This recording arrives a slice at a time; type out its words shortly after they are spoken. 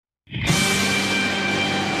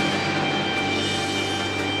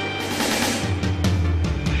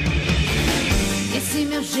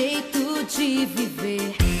jeito de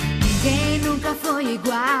viver. Ninguém nunca foi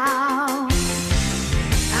igual.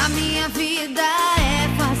 A minha vida é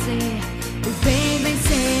fazer o bem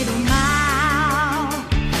vencer o mal.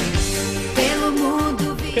 Pelo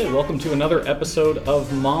mundo. Okay, welcome to another episode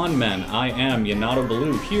of Mon Men. I am Yanato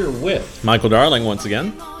Baloo here with Michael Darling once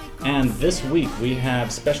again. And this week we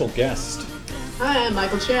have special guest Hi, I'm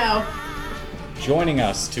Michael Chow. joining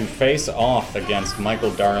us to face off against Michael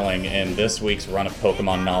Darling in this week's run of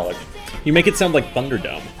Pokemon Knowledge. You make it sound like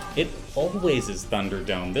Thunderdome. It always is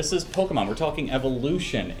Thunderdome. This is Pokemon. We're talking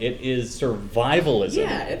evolution. It is survivalism.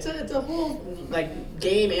 Yeah, it's a whole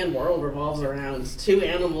game and world revolves around two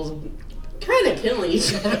animals kind of killing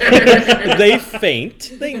each other. They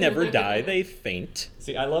faint. They never die. They faint.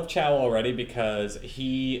 See, I love Chow already because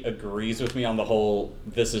he agrees with me on the whole,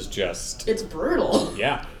 this is just... It's brutal.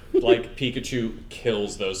 Yeah. Like, Pikachu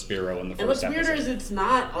kills those Spearow in the first And what's episode. weirder is it's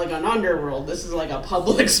not like an underworld. This is like a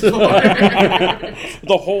public sport.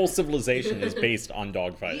 The whole civilization is based on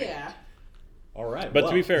dogfighting. Yeah. All right. But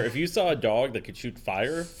to be fair, if you saw a dog that could shoot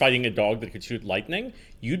fire fighting a dog that could shoot lightning,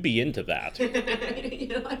 you'd be into that.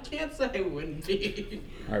 I can't say I wouldn't be.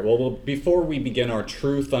 All right, well, before we begin our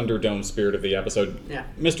true Thunderdome spirit of the episode, Yeah.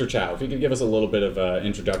 Mr. Chow, if you could give us a little bit of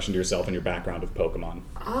introduction to yourself and your background of Pokemon.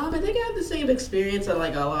 I think I have the same experience that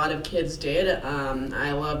like a lot of kids did.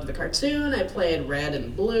 I loved the cartoon. I played Red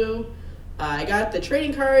and Blue. I got the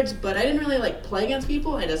trading cards, but I didn't really play against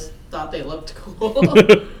people. I just thought they looked cool.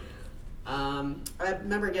 I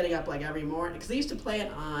remember getting up every morning because they used to play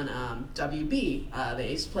it on WB.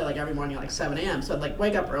 They used to play every morning at 7 a.m. So I'd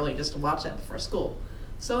wake up early just to watch that before school.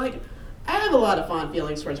 So I have a lot of fond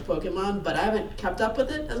feelings towards Pokemon, but I haven't kept up with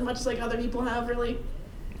it as much as other people have really.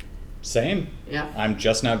 Same. Yeah. I'm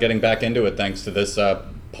just now getting back into it thanks to this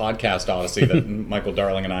podcast odyssey that Michael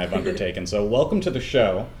Darling and I have undertaken. So welcome to the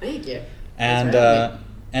show. Thank you.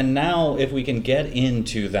 And now, if we can get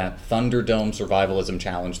into that Thunderdome survivalism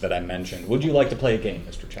challenge that I mentioned, would you like to play a game,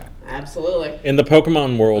 Mr. Chow? Absolutely. In the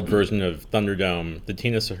Pokemon World version of Thunderdome, the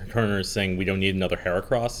Tina Turners sing, "We don't need another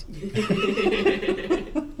Heracross."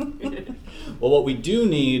 Well, what we do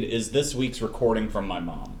need is this week's recording from my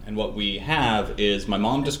mom. And what we have is my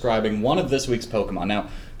mom describing one of this week's Pokemon. Now,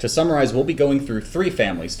 to summarize, we'll be going through three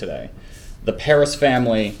families today. The Paris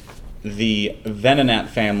family, the Venonat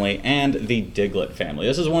family, and the Diglett family.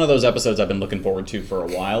 This is one of those episodes I've been looking forward to for a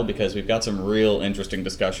while because we've got some real interesting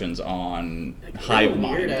discussions on hive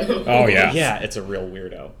mind. Weirdo. Oh, yeah. Yeah, it's a real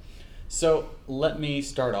weirdo. So let me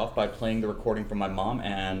start off by playing the recording from my mom,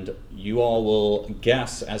 and you all will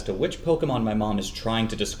guess as to which Pokemon my mom is trying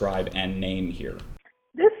to describe and name here.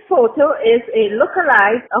 This photo is a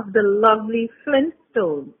lookalike of the lovely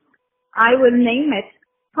Flintstones. I will name it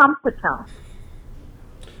Pumpata.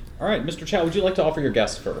 All right, Mr. Chow, would you like to offer your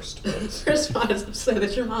guess first? First, I wanted to say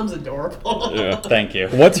that your mom's adorable. Yeah. Thank you.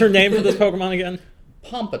 What's her name for this Pokemon again?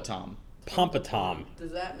 Pompatom. Pompatom.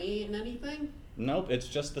 Does that mean anything? Nope, it's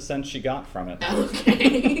just the sense she got from it.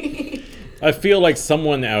 Okay. I feel like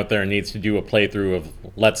someone out there needs to do a playthrough of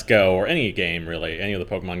Let's Go, or any game, really, any of the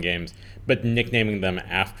Pokemon games, but nicknaming them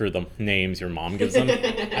after the names your mom gives them.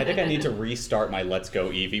 I think I need to restart my Let's Go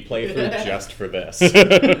Eevee playthrough just for this.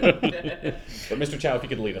 But Mr. Chow, if you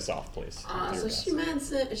could lead us off, please. So she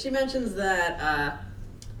mentions that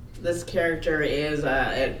this character is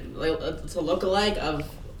it's a lookalike of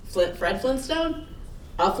Fred Flintstone,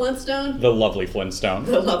 a Flintstone, The lovely Flintstone.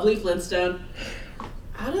 the lovely Flintstone.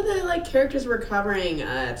 Out of the characters we're covering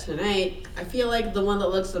tonight, I feel like the one that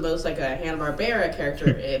looks the most like a Hanna-Barbera character,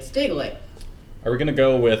 it's Diglett. Are we going to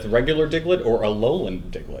go with regular Diglett or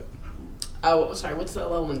Alolan Diglett? Oh, sorry, what's the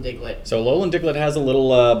Alolan Diglett? So Alolan Diglett has a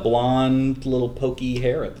little blonde, little pokey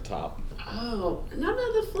hair at the top. Oh, none of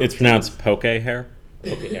the Flintstones. It's pronounced poke hair.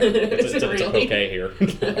 Pokey hair. It's a Really? pokey hair.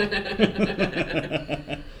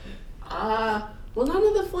 Well, none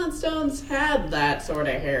of the Flintstones had that sort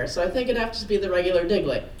of hair, so I think it'd have to be the regular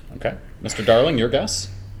Diglett. Okay. Mr. Darling, your guess?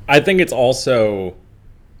 I think it's also...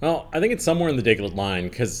 Well, I think it's somewhere in the Diglett line,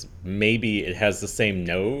 because maybe it has the same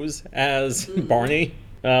nose as Barney.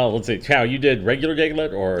 Let's see. Chow, you did regular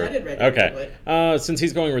Diglett, or... I did regular Okay. Since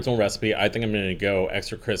he's going original recipe, I think I'm going to go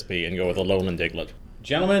extra crispy and go with a Alolan Diglett.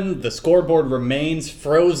 Gentlemen, the scoreboard remains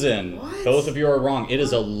frozen. What? Both of you are wrong. It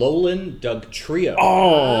is a Alolan Dugtrio.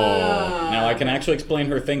 Oh! Now, I can actually explain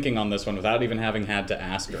her thinking on this one without even having had to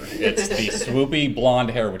ask her. It's the swoopy blonde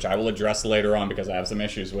hair, which I will address later on because I have some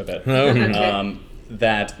issues with it, Oh.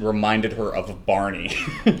 that reminded her of Barney.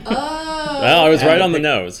 Well, I was right on the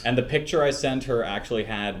nose. And the picture I sent her actually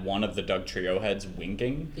had one of the Doug Trio heads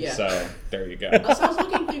winking. Yeah. So there you go. So I was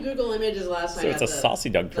looking through Google Images last night. So it's at a saucy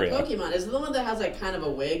Doug the Trio. Pokemon. Is it the one that has like kind of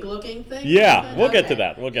a wig-looking thing? Yeah, we'll get to Okay.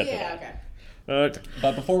 that. We'll get to Yeah, that. okay.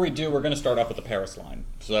 But before we do, we're going to start off with the Paris line.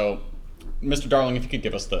 So, Mr. Darling, if you could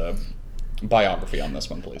give us the biography on this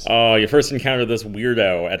one, please. You first encounter this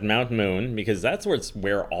weirdo at Mount Moon, because that's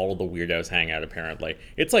where all of the weirdos hang out, apparently.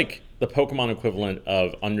 It's like the Pokemon equivalent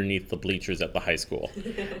of underneath the bleachers at the high school.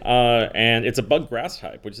 And it's a bug grass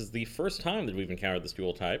type, which is the first time that we've encountered this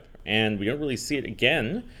dual type. And we don't really see it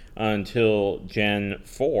again until Gen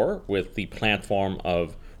 4 with the plant form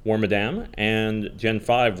of Wormadam, and Gen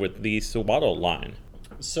 5 with the Suwato line.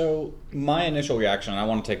 So, my initial reaction, and I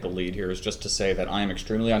want to take the lead here, is just to say that I am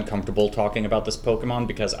extremely uncomfortable talking about this Pokemon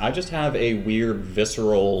because I just have a weird,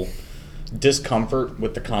 visceral discomfort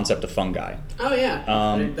with the concept of fungi. Oh, yeah.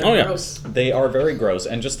 They're oh, yeah. gross. They are very gross,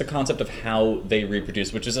 and just the concept of how they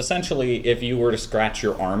reproduce, which is essentially if you were to scratch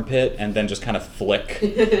your armpit and then just kind of flick,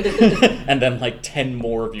 and then like 10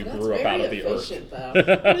 more of you That's grew up out of the very earth. efficient, though.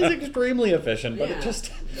 It is extremely efficient, but Yeah. it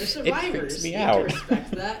just They're it survivors. freaks me You out. have to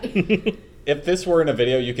respect that. If this were in a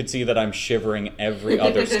video, you could see that I'm shivering every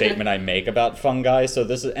other statement I make about fungi. So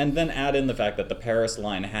this is, and then add in the fact that the Paris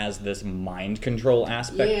line has this mind control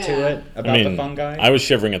aspect to Yeah. it about the fungi. I was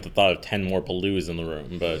shivering at the thought of 10 more Baloos in the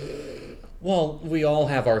room, but Well, we all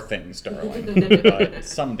have our things, darling. But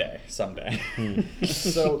someday.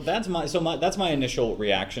 So that's my initial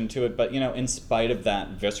reaction to it. But in spite of that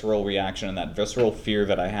visceral reaction and that visceral fear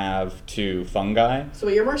that I have to fungi, So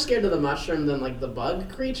you're more scared of the mushroom than like the bug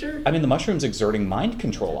creature? I mean, the mushroom's exerting mind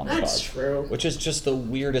control on the bug. That's true. Which is just the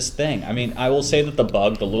weirdest thing. I mean, I will say that the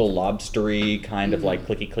bug, the little lobstery kind of like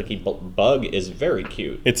clicky bug, is very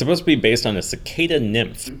cute. it's supposed to be based on a cicada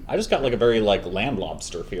nymph. I just got like a very like land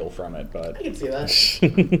lobster feel from it, but I can see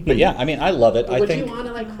that. but yeah, I mean, I love it. But I would think. you want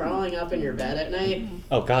to like crawling up in your bed at night?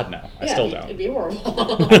 Oh God, no! I Yeah, still it'd don't. be horrible.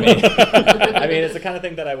 I mean, it's the kind of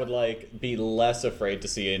thing that I would like be less afraid to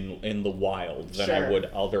see in the wild than I Sure. would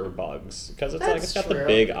other bugs because it's That's it's got the true.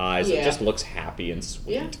 big eyes. It Yeah. just looks happy and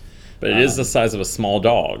sweet. Yeah. But it is the size of a small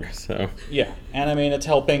dog, so... Yeah, and I mean, it's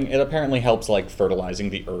helping. It apparently helps like fertilizing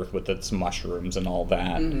the earth with its mushrooms and all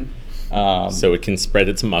that. So it can spread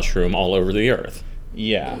its mushroom all over the earth.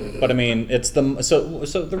 Yeah, but I mean, it's the so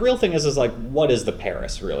the real thing is like, what is the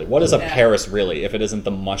Paris really? What is a Yeah. Paris really if it isn't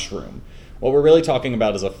the mushroom? What we're really talking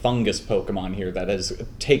about is a fungus Pokemon here that has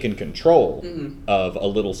taken control of a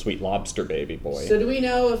little sweet lobster baby boy. So do we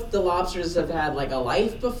know if the lobsters have had like a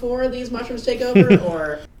life before these mushrooms take over,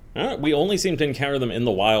 or We only seem to encounter them in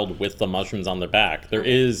the wild with the mushrooms on their back. There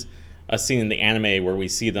is a scene in the anime where we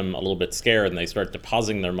see them a little bit scared and they start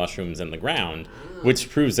depositing their mushrooms in the ground, which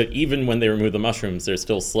proves that even when they remove the mushrooms, they're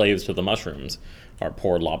still slaves to the mushrooms. Our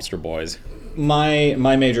poor lobster boys. My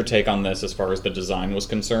major take on this, as far as the design was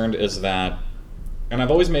concerned, is that, and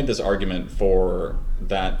I've always made this argument for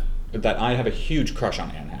that I have a huge crush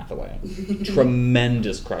on Anne Hathaway,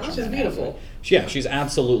 tremendous crush on she's Anne beautiful. Hathaway. Yeah, she's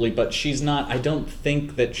absolutely, but she's not. I don't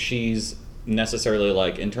think that she's necessarily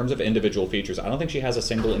like in terms of individual features. I don't think she has a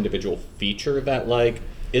single individual feature that like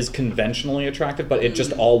is conventionally attractive, but it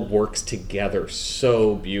just all works together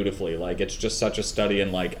so beautifully. Like it's just such a study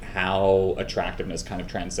in like how attractiveness kind of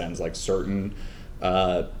transcends like certain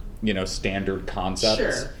standard concepts.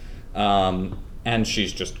 Sure. And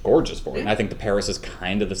she's just gorgeous for it. And I think the Paris is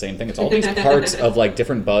kind of the same thing. It's all these parts of like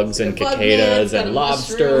different bugs and The bug cicadas man, got and a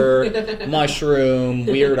lobster, mushroom,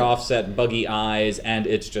 weird offset buggy eyes, and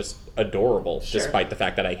it's just adorable, Sure. despite the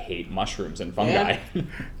fact that I hate mushrooms and fungi. Yeah.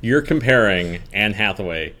 You're comparing Anne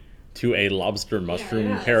Hathaway to a lobster mushroom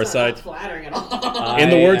Yeah, parasite. It's not flattering at all. In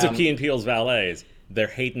the I words of am- Key and Peele's valets, they're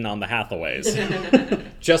hating on the Hathaways.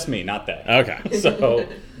 Just me, not they. Okay. So,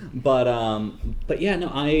 but yeah, no,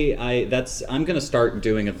 I'm gonna start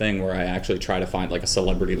doing a thing where I actually try to find like a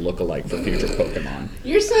celebrity lookalike for future Pokemon,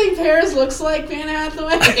 You're saying Paris looks like Anne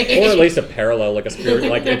Hathaway? or at least a parallel, like a spirit,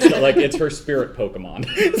 like it's her spirit Pokemon.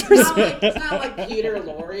 It's not like Peter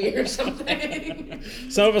Lorre or something.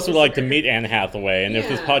 Some of us would like to meet Anne Hathaway, and if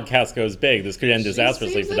this Yeah. podcast goes big, this could end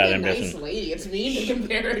disastrously She for seems that like ambition. A nice lady. It's mean to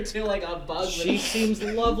compare her to like a bug. She seems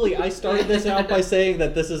lovely. I started this out by saying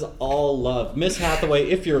that this is all love. Miss Hathaway,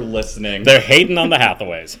 if you're listening, They're hating on the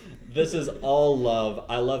Hathaways. this is all love.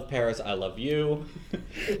 I love Paris. I love you.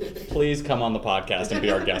 Please come on the podcast and be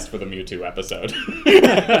our guest for the Mewtwo episode.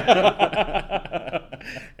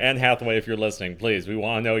 Anne Hathaway, if you're listening, please, we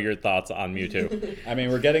want to know your thoughts on Mewtwo. I mean,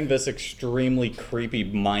 we're getting this extremely creepy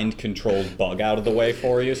mind-controlled bug out of the way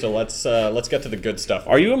for you, so let's get to the good stuff.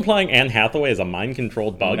 Are you implying Anne Hathaway is a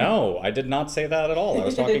mind-controlled bug? No, I did not say that at all. I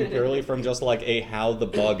was talking purely from just like how the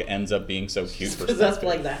bug ends up being so cute. Because that's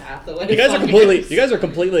like the Hathaway. You guys are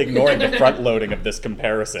completely ignoring the front loading of this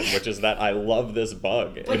comparison, which is that I love this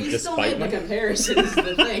bug. But and you still made the comparison is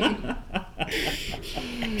the thing.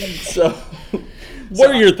 So, what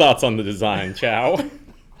are your thoughts on the design, Chow?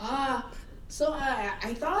 So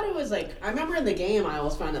I thought it was like, I remember in the game I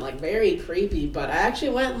always found it like very creepy, but I actually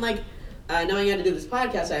went and like, knowing I had to do this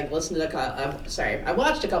podcast, I listened to I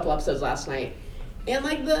watched a couple episodes last night, and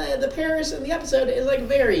like the Paris in the episode is like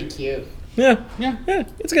very cute. Yeah.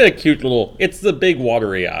 It's got a cute little, it's the big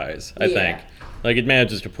watery eyes, I think. Like it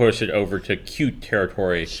manages to push it over to cute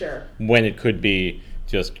territory. Sure. When it could be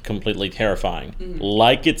just completely terrifying.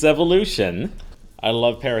 Like its evolution, I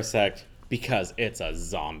love Parasect because it's a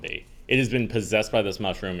zombie. It has been possessed by this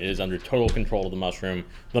mushroom. It is under total control of the mushroom.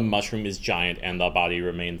 The mushroom is giant and the body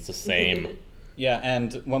remains the same. Yeah,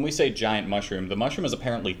 and when we say giant mushroom, the mushroom is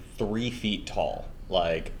apparently 3 feet tall.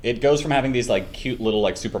 Like, it goes from having these, like, cute little,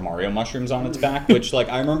 like, Super Mario mushrooms on its back, which, like,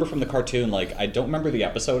 I remember from the cartoon, like, I don't remember the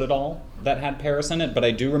episode at all that had Paris in it, but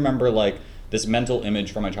I do remember, like, this mental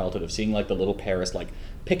image from my childhood of seeing, like, the little Paris, like,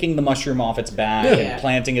 picking the mushroom off its back and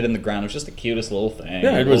planting it in the ground. It was just the cutest little thing.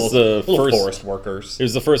 Yeah, it was the little first forest workers. It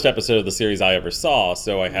was the first episode of the series I ever saw,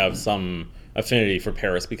 so I have some affinity for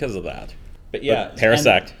Paris because of that. But yeah,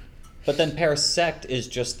 Parasect. But then Parasect is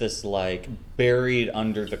just this, like, buried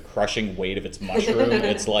under the crushing weight of its mushroom.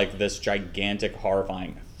 It's like this gigantic,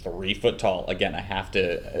 horrifying 3 foot tall. Again, I have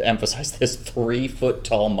to emphasize this 3 foot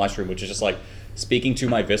tall mushroom, which is just like speaking to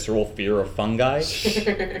my visceral fear of fungi.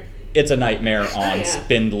 It's a nightmare on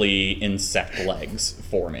spindly insect legs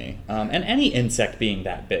for me. And any insect being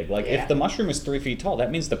that big. Like, if the mushroom is 3 feet tall, that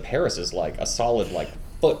means the Paris is, like, a solid, like,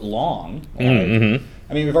 foot long. Like,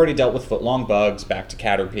 I mean, we've already dealt with foot-long bugs, back to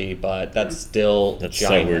Caterpie, but that's still That's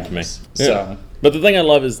giant so weird to me. ones. Yeah. So, But the thing I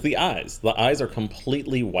love is the eyes. The eyes are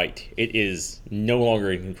completely white. It is no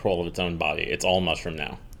longer in control of its own body. It's all mushroom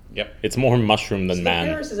now. yep. It's more mushroom than So man.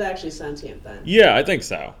 Paris is actually sentient then. Yeah, I think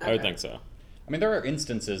so. I would Okay. think so. I mean, there are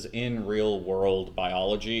instances in real-world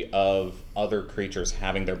biology of other creatures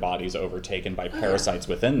having their bodies overtaken by parasites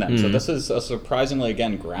within them. So this is a surprisingly,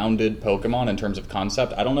 again, grounded Pokemon in terms of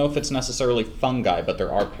concept. I don't know if it's necessarily fungi, but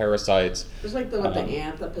there are parasites. There's like the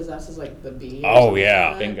ant that possesses like the bee. Oh,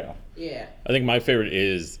 yeah. Bingo. Yeah. I think my favorite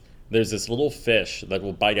is there's this little fish that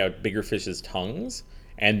will bite out bigger fish's tongues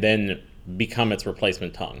and then become its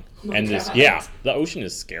replacement tongue. And this, God. the ocean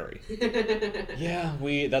is scary. Yeah,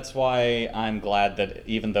 that's why I'm glad that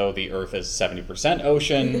even though the Earth is 70%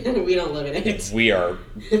 ocean, We don't live in it. we are,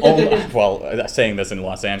 saying this in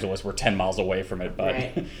Los Angeles, we're 10 miles away from it, but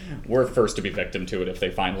Right. we're first to be victim to it if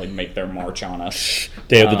they finally make their march on us.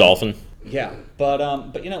 Day of the Dolphin. Yeah,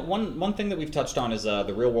 but you know, one thing that we've touched on is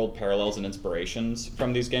the real world parallels and inspirations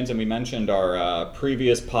from these games, and we mentioned our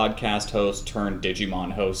previous podcast host turned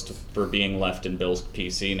Digimon host for being left in Bill's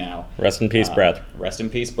PC now. Rest in peace, Brett. Rest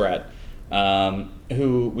in peace, Brett.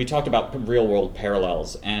 Who we talked about real world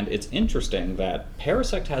parallels, and it's interesting that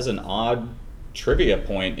Parasect has an odd trivia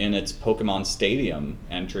point in its Pokemon Stadium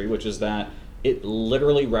entry, which is that it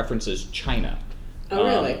literally references China. Oh,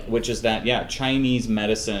 really? Which is that, Chinese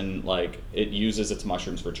medicine, like, it uses its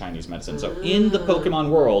mushrooms for Chinese medicine. So in the Pokemon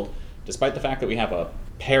world, despite the fact that we have a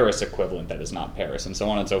Paris equivalent that is not Paris, and so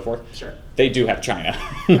on and so forth, Sure. they do have China.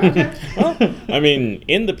 I mean,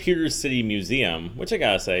 in the Pewter City Museum, which I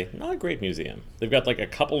gotta say, not a great museum. They've got like a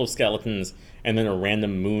couple of skeletons and then a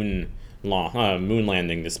random moon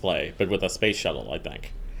landing display, but with a space shuttle, I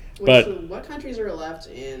think. Wait, But so what countries are left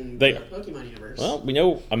in They- the Pokemon universe? well, we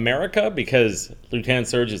know America because Lieutenant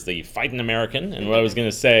Surge is the fighting American, and what I was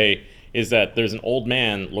gonna say is that there's an old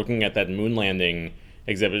man looking at that moon landing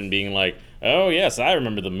exhibit and being like, "Oh yes, I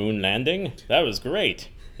remember the moon landing. That was great."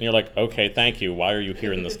 And you're like, "Okay, thank you. Why are you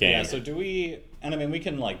here in this game?" Yeah, so do we, and I mean, we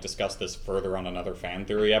can like discuss this further on another fan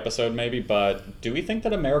theory episode maybe, but do we think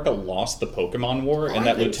that America lost the Pokemon War and I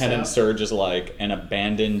that think Lieutenant so. Surge is like an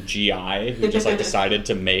abandoned GI who just like decided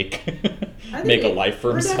to make I think make a life for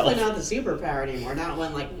we're himself? definitely not the superpower anymore. Not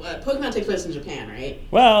when Pokemon takes place in Japan, right?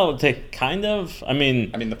 Well, kind of. I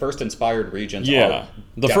mean, The first inspired regions yeah, are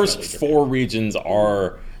the first definitely Japan. 4 regions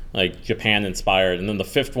are like Japan inspired, and then the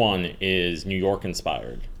 5th one is New York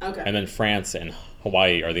inspired. Okay. And then France and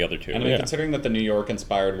Hawaii are the other 2. And I mean, considering that the New York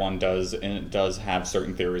inspired one does have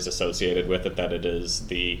certain theories associated with it, that it is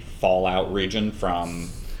the Fallout region from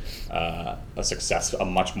a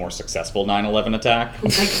much more successful 9/11 attack.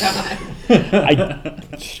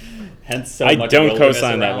 Hence, so I much don't wilderness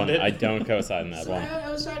co-sign that around one. it. I don't co-sign that So one. I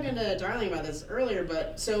was talking to Darling about this earlier,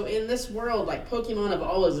 but so in this world, like Pokemon have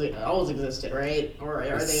always existed, right? Or are they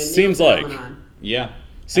a new Seems like. phenomenon? Yeah.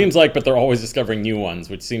 Seems like, but they're always discovering new ones,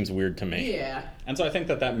 which seems weird to me. Yeah. And so I think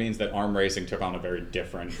that means that arm racing took on a very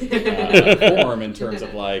different form in terms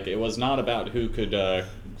of like it was not about who could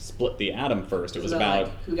split the atom first. It was So, about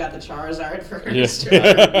like, who got the Charizard first? Yes. Or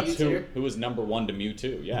Mewtwo? who was number one to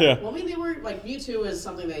Mewtwo. Yeah. Yeah. Well, I mean, they were like Mewtwo is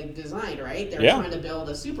something they designed, right? They were Yeah. trying to build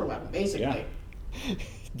a super weapon, basically. Yeah.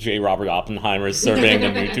 J. Robert Oppenheimer surveying the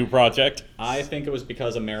Mewtwo project. I think it was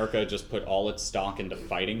because America just put all its stock into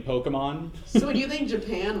fighting Pokemon. So, do you think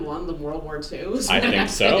Japan won the World War II? I think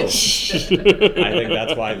so. I think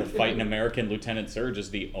that's why the fighting American Lieutenant Surge is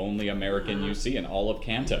the only American you see in all of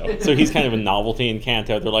Kanto. So he's kind of a novelty in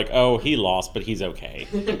Kanto. They're like, oh, he lost, but he's okay.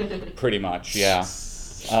 Pretty much, yeah.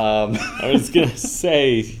 I was going to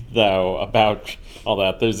say, though, about all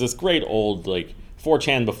that, there's this great old, like,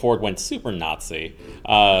 4chan before it went super Nazi,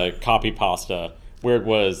 copy pasta, where it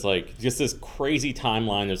was like just this crazy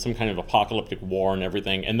timeline of some kind of apocalyptic war and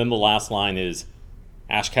everything, and then the last line is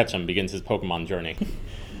Ash Ketchum begins his Pokemon journey.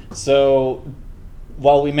 So,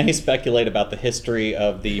 while we may speculate about the history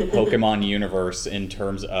of the Pokemon universe in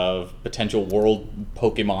terms of potential world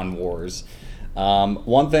Pokemon wars,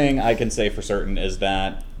 one thing I can say for certain is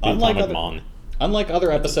that unlike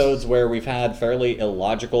other episodes where we've had fairly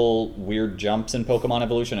illogical, weird jumps in Pokemon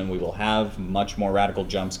evolution, and we will have much more radical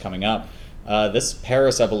jumps coming up, this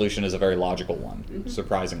Paris evolution is a very logical one,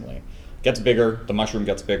 surprisingly. Gets bigger, the mushroom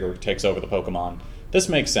gets bigger, takes over the Pokemon. This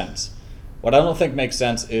makes sense. What I don't think makes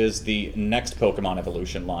sense is the next Pokemon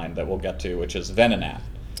evolution line that we'll get to, which is Venonat.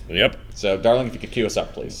 Yep. So, Darling, if you could cue us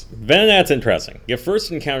up, please. Venonat's interesting. You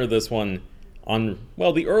first encounter this one on,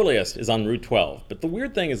 well, the earliest is on Route 12. But the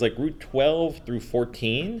weird thing is, like, Route 12 through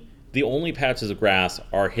 14, the only patches of grass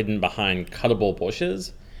are hidden behind cuttable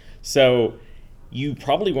bushes. So you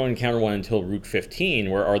probably won't encounter one until Route 15,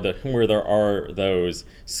 where there are those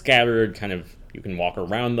scattered kind of, you can walk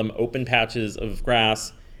around them, open patches of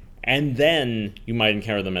grass, and then you might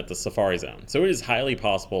encounter them at the Safari Zone. So it is highly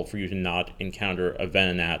possible for you to not encounter a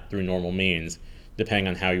Venonat through normal means, depending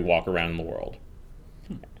on how you walk around in the world.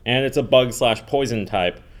 And it's a bug/poison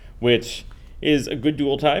type, which is a good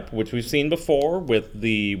dual type, which we've seen before with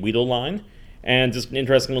the Weedle line. And just an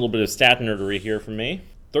interesting little bit of stat nerdery here from me.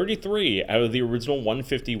 33 out of the original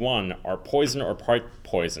 151 are poison or part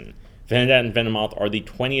poison. Venonat and Venomoth are the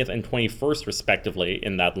 20th and 21st, respectively,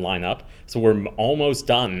 in that lineup. So we're almost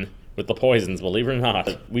done with the poisons, believe it or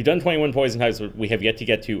not. We've done 21 poison types, but we have yet to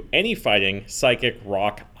get to any fighting, psychic,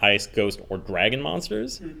 rock, ice, ghost, or dragon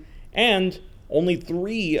monsters. And only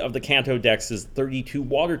 3 of the Kanto Dex's 32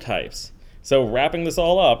 water types. So wrapping this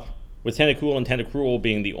all up, with Tentacool and Tentacruel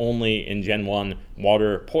being the only in Gen 1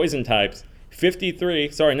 water poison types, 63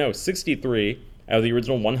 out of the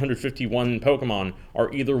original 151 Pokemon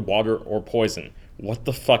are either water or poison. What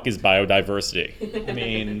the fuck is biodiversity? I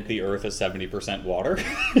mean, the Earth is 70% water.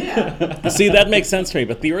 Yeah. See, that makes sense to me,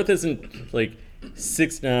 but the Earth isn't like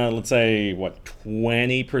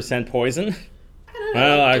 20% poison?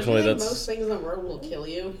 Well, actually, that's most things in the world will kill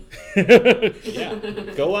you. Yeah.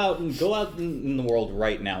 Go out in the world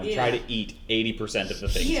right now and try Yeah. to eat 80% of the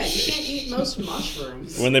things Yeah, you you see. can't eat most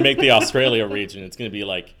mushrooms. when they make the Australia region, it's going to be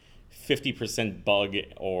like 50% bug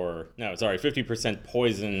 50%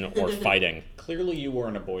 poison or fighting. Clearly you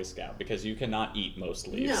weren't a Boy Scout because you cannot eat most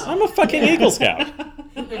leaves. No. I'm a fucking Eagle Scout.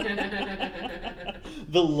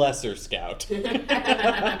 The lesser scout.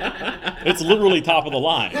 It's literally top of the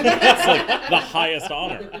line. It's like the highest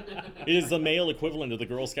honor. It is the male equivalent of the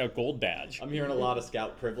Girl Scout Gold Badge. I'm hearing a lot of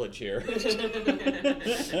scout privilege here.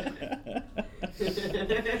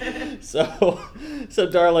 So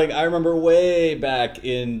darling, I remember way back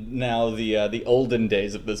in now the olden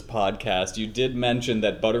days of this podcast, you did mention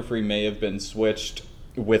that Butterfree may have been switched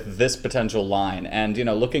with this potential line, and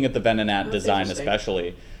looking at the Venonat design interesting.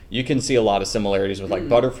 especially, you can see a lot of similarities with like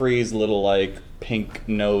Butterfree's little like pink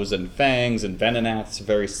nose and fangs, and Venonat's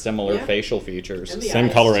very similar Yeah. facial features. And the Same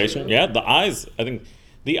eyes, coloration. too. Yeah, the eyes, I think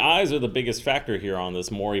the eyes are the biggest factor here on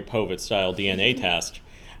this Maury Povich style DNA test.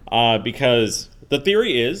 Because the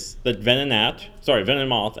theory is that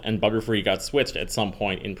Venomoth and Butterfree got switched at some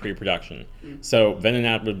point in pre-production. So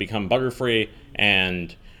Venonat would become Butterfree,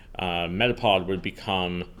 and Metapod would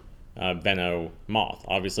become Venomoth.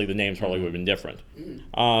 Obviously, the names probably would have been different.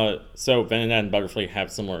 So Venonat and Butterfree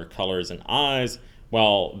have similar colors and eyes,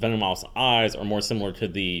 while Venomoth's eyes are more similar to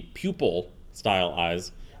the pupil style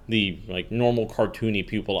eyes, the like normal cartoony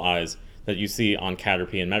pupil eyes that you see on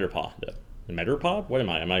Caterpie and Metapod. Metapod? What am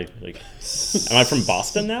I? Am I from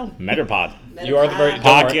Boston now? Metapod. You are the very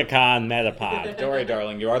Pocketcon Metapod. Don't worry,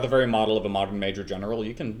 darling. You are the very model of a modern major general.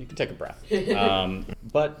 You can take a breath.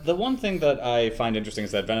 But the one thing that I find interesting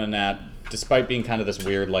is that Venonat, despite being kind of this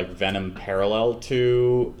weird like Venom parallel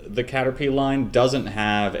to the Caterpie line, doesn't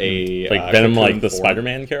have a like Venom, like the form.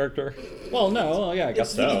 Spider-Man character. Well, no, yeah, I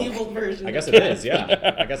guess so. The evil version. I guess it is,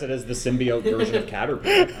 yeah. I guess it is the symbiote version of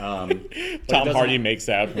Caterpie. Tom Hardy makes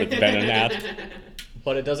out with Venonat.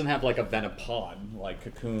 But it doesn't have like a Venopod, like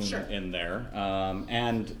cocoon in there.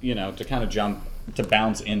 And, you know, to kind of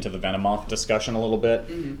bounce into the Venomoth discussion a little bit,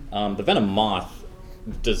 the Venomoth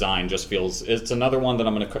design just feels, it's another one that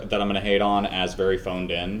I'm gonna hate on as very phoned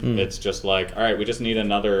in. It's just like, all right, we just need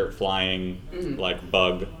another flying like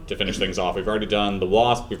bug to finish things off. We've already done the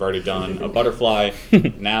wasp, we've already done a butterfly,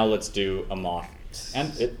 now let's do a moth.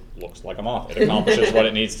 And it looks like a moth. It accomplishes what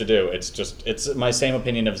it needs to do. It's my same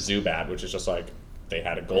opinion of Zubat, which is just like, they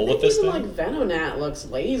had a goal with this thing. Even like Venonat looks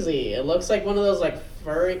lazy. It looks like one of those like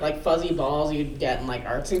furry, like fuzzy balls you'd get in like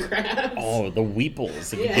arts and crafts. Oh, the Weeples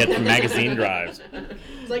that you get from magazine drives.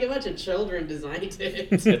 It's like a bunch of children designed it.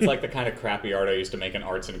 It's like the kind of crappy art I used to make in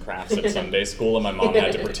arts and crafts at Sunday school, and my mom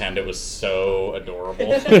had to pretend it was so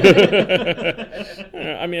adorable.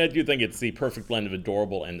 I mean, I do think it's the perfect blend of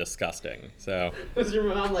adorable and disgusting. So Was your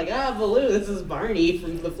mom like, Baloo, this is Barney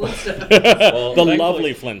from the Flintstones? Well, the thankfully-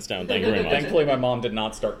 lovely Flintstone. Thank you very much. Thankfully, my mom did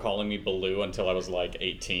not start calling me Baloo until I was like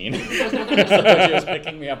 18. So when she was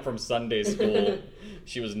picking me up from Sunday school,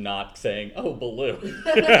 she was not saying, "Oh, Baloo."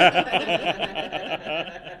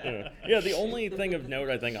 Yeah, the only thing of note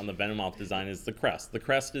I think on the Venomoth design is the crest. The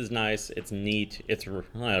crest is nice, it's neat, it's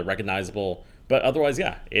recognizable, but otherwise,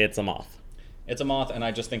 yeah, it's a moth. It's a moth, and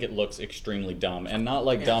I just think it looks extremely dumb. And not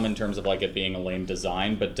like dumb in terms of like it being a lame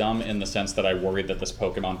design, but dumb in the sense that I worry that this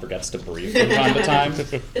Pokemon forgets to breathe from time to time.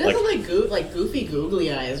 It has like goofy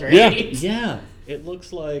googly eyes, right? Yeah, it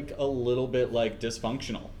looks like a little bit like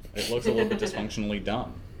dysfunctional. It looks a little bit dysfunctionally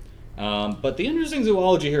dumb. But the interesting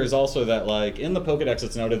zoology here is also that, like, in the Pokedex,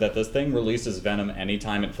 it's noted that this thing releases venom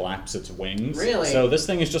anytime it flaps its wings. Really? So this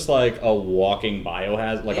thing is just like a walking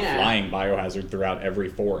biohazard, like a flying biohazard throughout every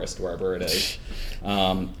forest, wherever it is.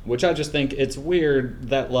 Which I just think it's weird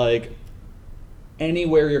that, like,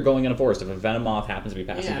 anywhere you're going in a forest, if a Venomoth happens to be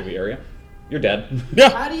passing through the area, you're dead.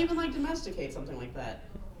 How do you even like domesticate something like that?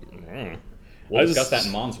 We'll discuss that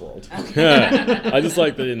in Mon's World. I just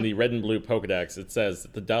like that in the red and blue Pokedex, it says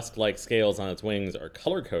that the dust-like scales on its wings are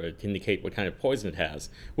color-coded to indicate what kind of poison it has,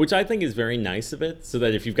 which I think is very nice of it, so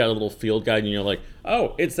that if you've got a little field guide and you're like,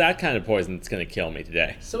 oh, it's that kind of poison that's going to kill me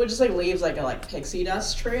today. So it just like leaves like a pixie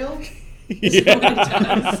dust trail?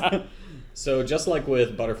 Yeah. So just like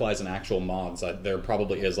with butterflies and actual moths, there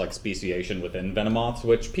probably is like speciation within Venomoths,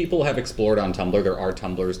 which people have explored on Tumblr. There are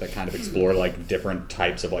Tumblrs that kind of explore like different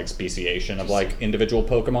types of like speciation of like individual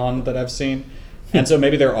Pokemon that I've seen. And so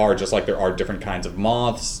maybe there are, just like there are different kinds of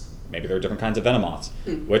moths, maybe there are different kinds of Venomoths,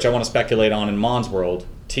 which I want to speculate on in Mon's World.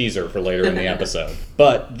 Teaser for later in the episode.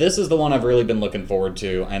 But this is the one I've really been looking forward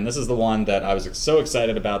to, and this is the one that I was so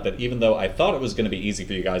excited about that even though I thought it was going to be easy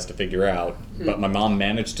for you guys to figure out, but my mom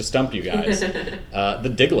managed to stump you guys.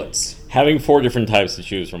 The Diglets. Having 4 different types to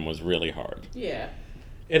choose from was really hard. Yeah.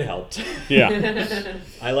 It helped. Yeah.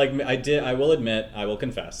 I will admit, I will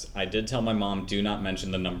confess, I did tell my mom, do not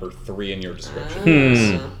mention the number 3 in your description.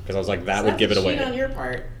 Because I was like, that would give it away. On your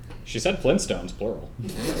part. She said Flintstones, plural.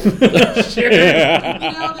 Sure.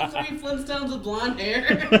 Yeah. You know the 3 Flintstones with blonde hair?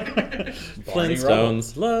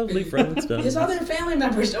 Flintstones, lovely Flintstones. His other family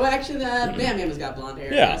members. Oh, actually, Bam Bam has got blonde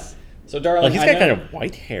hair. Yeah. Yes. So, darling, Like, he's got kind of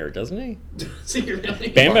white hair, doesn't he? So you're really...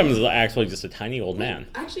 Bam Bam is actually just a tiny old man.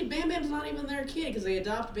 Actually, Bam Bam's not even their kid because they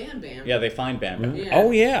adopt Bam Bam. Yeah, they find Bam Bam. Yeah.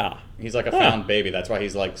 Oh, yeah. He's like a found baby. That's why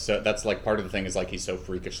he's like so. That's like part of the thing is like he's so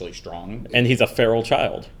freakishly strong. And he's a feral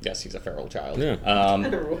child. Yes, he's a feral child. Yeah.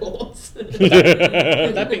 Kind of rules.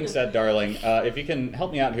 That being said, darling, if you can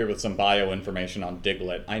help me out here with some bio information on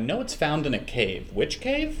Diglett, I know it's found in a cave. Which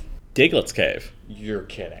cave? Diglett's Cave. You're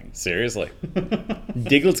kidding. Seriously.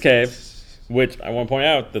 Diglett's Cave, which I want to point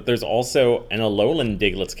out that there's also an Alolan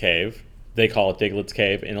Diglett's Cave. They call it Diglett's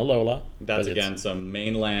Cave in Alola. That's again some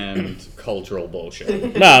mainland cultural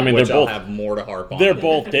bullshit. No, I mean, which they're both, I'll have more to harp on. they're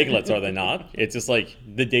both Diglets, are they not? It's just like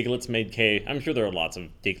the Diglets made cave. I'm sure there are lots of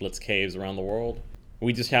Diglett's Caves around the world.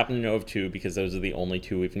 We just happen to know of 2 because those are the only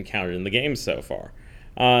 2 we've encountered in the game so far.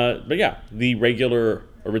 But yeah, the regular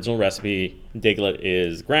original recipe Diglett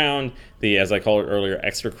is ground. The, as I called it earlier,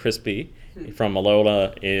 extra crispy from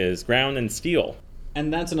Alola is ground and steel.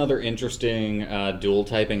 And that's another interesting dual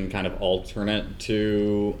typing kind of alternate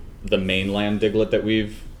to the mainland Diglett that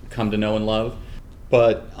we've come to know and love.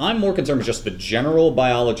 But I'm more concerned with just the general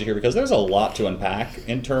biology here because there's a lot to unpack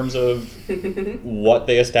in terms of what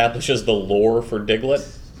they establish as the lore for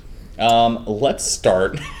Diglett. Let's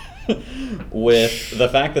start with the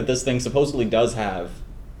fact that this thing supposedly does have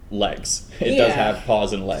legs. It does have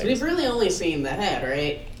paws and legs. So we've really only seen the head,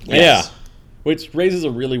 right? Yeah. Which raises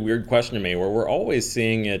a really weird question to me, where we're always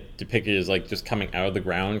seeing it depicted as like just coming out of the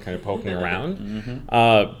ground, kind of poking around.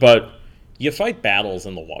 But you fight battles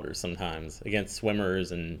in the water sometimes against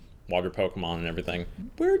swimmers and water Pokemon and everything.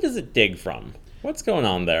 Where does it dig from? What's going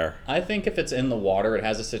on there? I think if it's in the water, it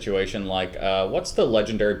has a situation like, what's the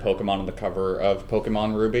legendary Pokemon on the cover of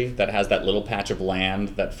Pokemon Ruby that has that little patch of land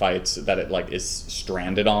that fights, that it like is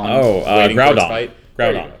stranded on? Waiting for its Groudon. fight?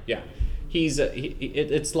 Groudon. Yeah.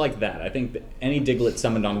 It's like that. I think that any Diglett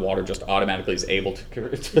summoned on water just automatically is able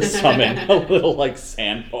to summon a little like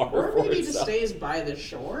sandbar. Or maybe it just itself. stays by the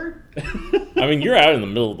shore. I mean, you're out in the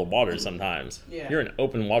middle of the water sometimes. Yeah. You're in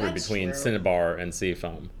open water That's between true. Cinnabar and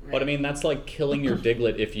Seafoam. But I mean, that's like killing your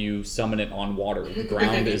Diglett if you summon it on water. The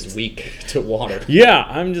ground is weak to water. Yeah,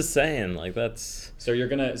 I'm just saying, like, that's... So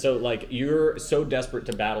you're so desperate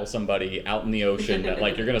to battle somebody out in the ocean that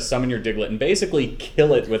like you're gonna summon your Diglett and basically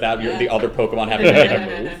kill it without the other Pokemon having to make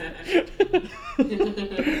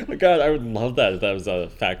a move. God, I would love that if that was a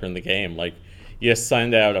factor in the game. Like, you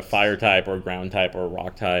send out a fire type or a ground type or a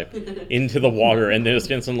rock type into the water and then it's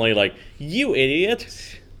instantly like, you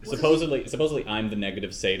idiot! Supposedly I'm the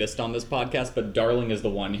negative sadist on this podcast, but Darling is the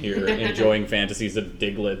one here enjoying fantasies of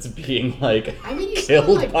Digletts being like I mean, you killed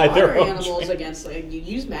still like by water their own animals train. against, like, you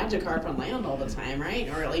use Magikarp on land all the time, right?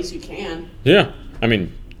 Or at least you can. Yeah. I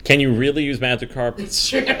mean, can you really use Magikarp? It's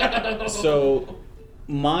true. So,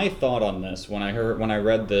 my thought on this when I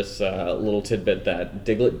read this little tidbit that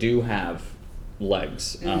Diglett do have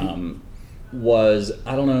legs, was,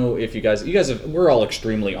 I don't know if you guys we're all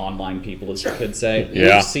extremely online people, as the kids say.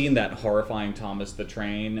 Yeah. We've seen that horrifying Thomas the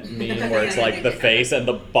Train meme where it's like the face and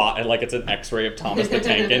the and like it's an X-ray of Thomas the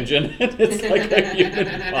Tank Engine. It's like a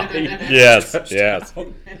human body. Yes, stretched yes. out.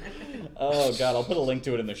 Oh god, I'll put a link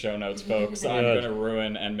to it in the show notes, folks. I'm Good. gonna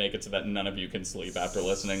ruin and make it so that none of you can sleep after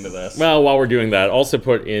listening to this. Well, while we're doing that, also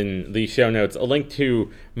put in the show notes a link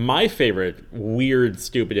to my favorite weird,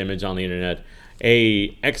 stupid image on the internet,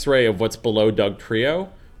 a X-ray of what's below Doug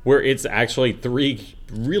Trio, where it's actually 3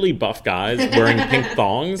 really buff guys wearing pink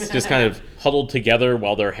thongs, just kind of huddled together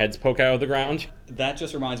while their heads poke out of the ground. That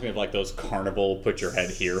just reminds me of like those carnival put your head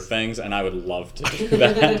here things, and I would love to do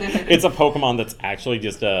that. It's a Pokemon that's actually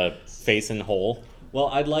just a face and hole. Well,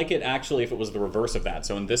 I'd like it actually if it was the reverse of that.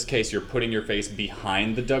 So in this case, you're putting your face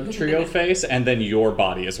behind the Doug Trio face, and then your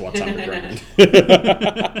body is what's underground.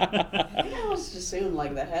 I always assumed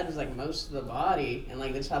like the head was like most of the body, and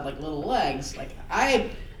like they just had like little legs. Like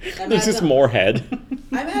There's just more head.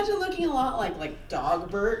 I imagine looking a lot like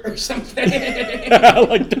Dogbert or something.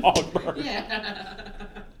 Like Dogbert. Yeah.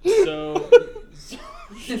 So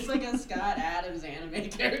It's like a Scott Adams anime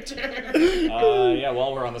character. yeah,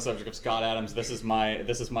 while we're on the subject of Scott Adams, this is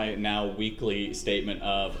my now weekly statement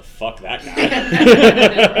of fuck that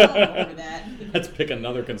guy. Over that. Let's pick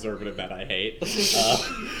another conservative that I hate.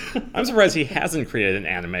 I'm surprised he hasn't created an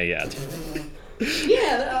anime yet.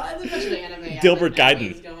 Yeah, there's a bunch of anime. Dilbert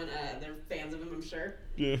Gaiden. Going, they're fans of him, I'm sure.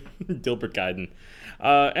 Dilbert Gaiden.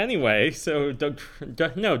 Anyway, so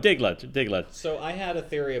Diglett. So I had a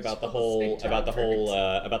theory about the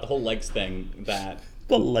whole legs thing that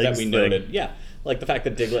The legs that we thing. noted. Yeah, like the fact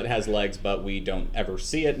that Diglett has legs, but we don't ever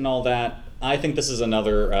see it and all that. I think this is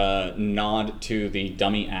another nod to the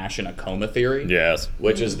dummy Ash in a coma theory. Yes.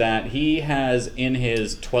 Which is that he has, in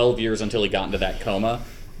his 12 years until he got into that coma,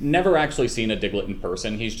 never actually seen a Diglett in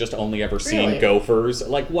person. He's just only ever seen Really? gophers.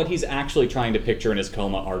 Like, what he's actually trying to picture in his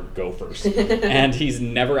coma are gophers. And he's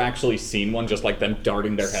never actually seen one, just like them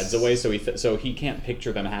darting their heads away, so he can't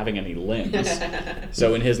picture them having any limbs.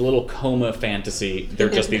 So in his little coma fantasy, they're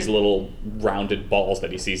just these little rounded balls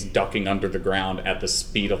that he sees ducking under the ground at the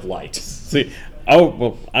speed of light. See,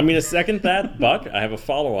 well, I'm going to second that, Buck. I have a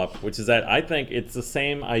follow-up, which is that I think it's the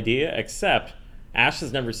same idea, except Ash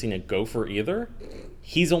has never seen a gopher either.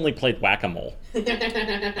 He's only played Whack-A-Mole.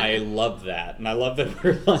 I love that, and I love that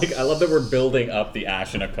we're building up the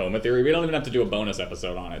Ash in a coma theory. We don't even have to do a bonus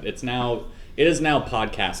episode on it. It is now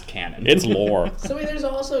podcast canon. It's lore. So wait, there's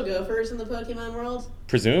also gophers in the Pokemon world? They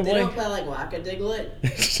Presumably. don't play like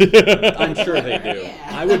Whack-A-Diglett? I'm sure they do. Yeah.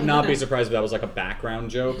 I would not be surprised if that was like a background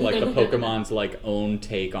joke, like the Pokemon's like own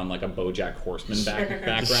take on like a BoJack Horseman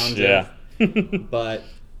background joke. Yeah. But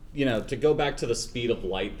to go back to the speed of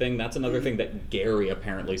light thing, that's another thing that Gary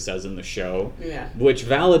apparently says in the show, Yeah. which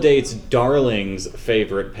validates Darling's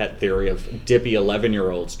favorite pet theory of dippy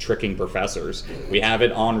 11-year-olds tricking professors. We have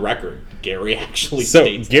it on record. Gary actually So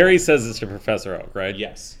states Gary says this to Professor Oak, right?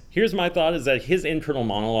 yes. Here's my thought: is that his internal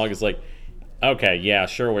monologue is like, okay, yeah,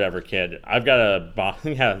 sure, whatever, kid. I've got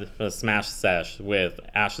a smash sesh with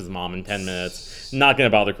Ash's mom in 10 minutes. Not gonna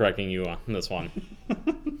bother correcting you on this one.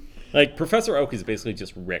 Like, Professor Oak is basically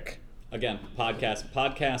just Rick. Again,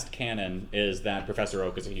 podcast canon is that Professor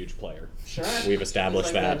Oak is a huge player. Sure. We've established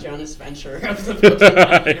He's like that. the Jonas Venture of the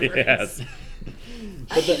Pokemon universe. Yes.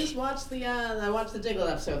 I just watched the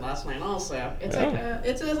Diglett episode last night. Also, it's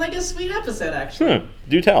like a sweet episode actually.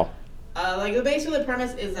 Do tell. Basically the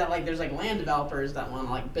premise is that there's land developers that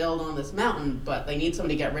want to build on this mountain, but they need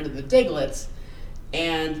somebody to get rid of the Diglets,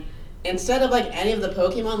 and instead of any of the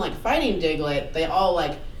Pokemon fighting Diglett, they all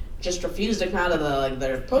just refuse to come out of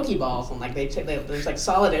their Pokeballs, and there's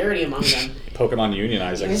solidarity among them. Pokemon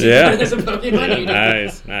unionizing. Yeah. There's a Pokemon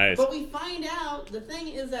union. Nice. But we find out the thing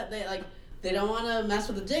is that they don't want to mess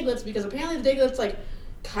with the Diglets because apparently the Diglets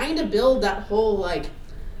kind of build that whole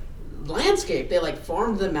landscape. They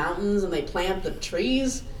form the mountains and they plant the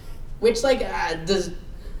trees, which I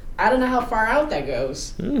don't know how far out that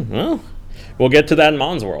goes. Well, we'll get to that in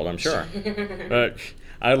Mon's World, I'm sure. But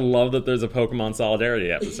I love that there's a Pokemon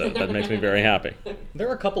Solidarity episode. That makes me very happy. There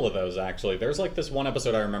are a couple of those, actually. There's this one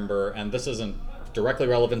episode I remember, and this isn't directly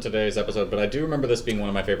relevant to today's episode, but I do remember this being one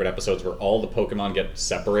of my favorite episodes where all the Pokemon get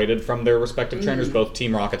separated from their respective trainers, both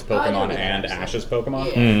Team Rocket's Pokemon and Ash's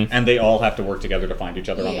Pokemon, and they all have to work together to find each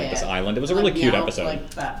other on this island. It was a really cute Meowth, episode.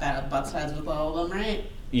 That butts heads with all of them, right?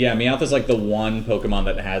 Yeah, Meowth is the one Pokemon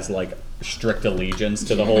that has strict allegiance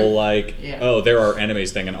to the whole oh, they're our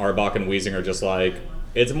enemies thing, and Arbok and Weezing are just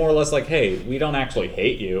it's more or less hey, we don't actually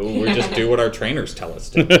hate you, we just do what our trainers tell us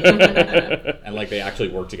to. And they actually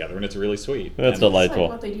work together, and it's really sweet. That's and delightful.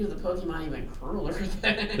 What they do to the Pokemon even crueler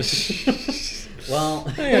than.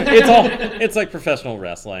 Well, it's like professional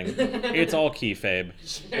wrestling. It's all kayfabe.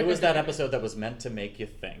 it was that episode that was meant to make you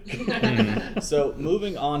think. So,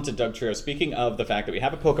 moving on to Dugtrio, speaking of the fact that we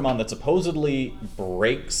have a Pokemon that supposedly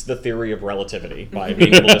breaks the theory of relativity by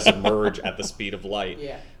being able to submerge at the speed of light.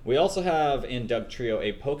 Yeah. We also have in Dugtrio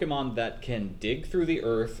a Pokemon that can dig through the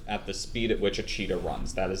earth at the speed at which a cheetah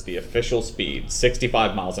runs. That is the official speed,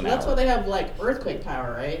 65 miles an hour. That's why they have earthquake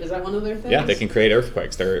power, right? Is that one of their things? Yeah, they can create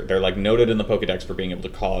earthquakes. They're noted in the Pokedex for being able to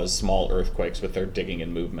cause small earthquakes with their digging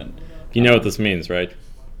and movement. You know what this means, right?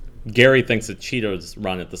 Gary thinks that Cheetos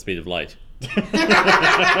run at the speed of light. What a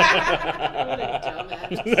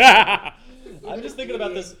dumbass. I'm just thinking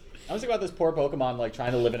about this. I was thinking about this poor Pokemon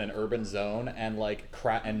trying to live in an urban zone and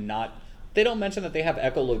and not. They don't mention that they have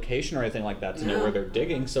echolocation or anything like that to know where they're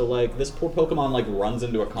digging. So this poor Pokemon runs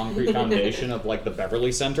into a concrete foundation of the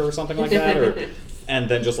Beverly Center or something like that, and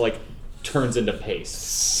then just turns into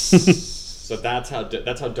paste. So that's how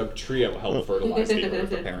Dugtrio helped fertilize the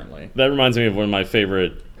earth, apparently. That reminds me of one of my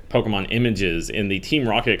favorite Pokemon images. In the Team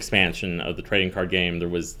Rocket expansion of the trading card game, there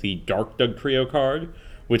was the Dark Dugtrio card,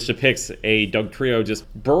 which depicts a Dugtrio just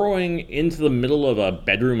burrowing into the middle of a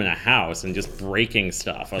bedroom in a house and just breaking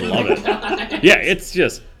stuff. I love it. Yeah, it's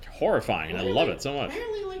just horrifying. I love it so much.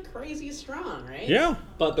 Apparently crazy strong, right? Yeah.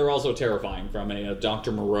 But they're also terrifying from a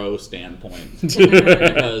Dr. Moreau standpoint.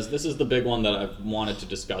 Because this is the big one that I've wanted to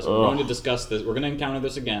discuss. We're going to discuss this. We're going to encounter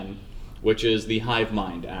this again, which is the hive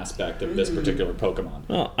mind aspect of this particular Pokemon.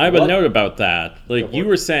 Well, I have a note about that. You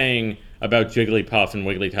were saying about Jigglypuff and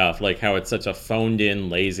Wigglytuff, how it's such a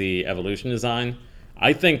phoned-in, lazy evolution design.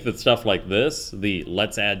 I think that stuff like this, the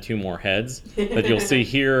let's add 2 more heads, that you'll see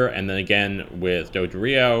here, and then again with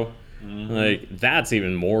Dodrio, that's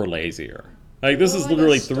even more lazier. This is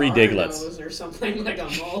literally 3 Diglets. Or something like a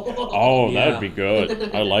mole. Oh, that'd be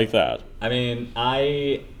good. I like that. I mean,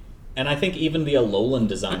 I think even the Alolan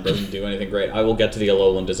design doesn't do anything great. I will get to the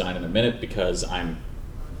Alolan design in a minute because I'm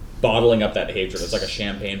bottling up that hatred. It's like a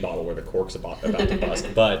champagne bottle where the cork's about to bust.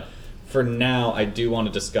 But for now, I do want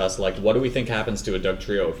to discuss, what do we think happens to a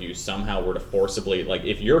Dugtrio if you somehow were to forcibly,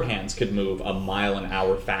 if your hands could move a mile an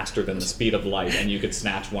hour faster than the speed of light and you could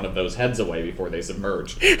snatch one of those heads away before they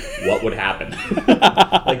submerged, what would happen?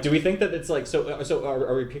 Do we think that it's so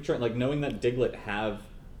are we picturing, knowing that Diglett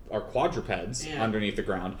are quadrupeds underneath the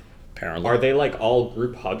ground, Apparently. are they, all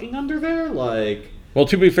group hugging under there? Well,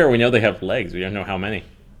 to be fair, we know they have legs. We don't know how many.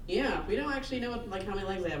 Yeah, we don't actually know how many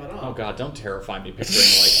legs they have at all. Oh god, don't terrify me picturing a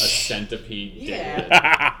centipede Diglett.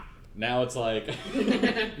 Yeah. Now it's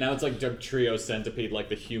Dugtrio centipede,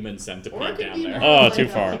 the human centipede Or it could down be there. Oh, too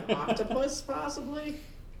far. Octopus, possibly.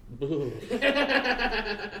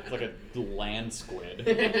 It's like a land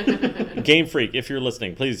squid. Game Freak, if you're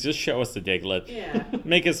listening, please just show us the Diglett. Yeah.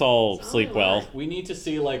 Make us all It's sleep all well. right. We need to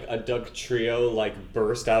see like a Dugtrio like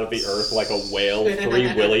burst out of the earth like a whale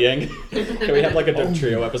free-willying. Can we have like a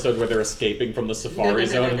Dugtrio episode where they're escaping from the safari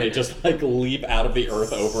zone and they just like leap out of the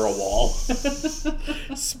earth over a wall?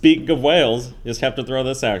 Speaking of whales, just have to throw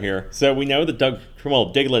this out here. So we know that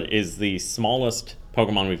Diglett is the smallest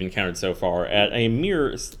Pokemon we've encountered so far at a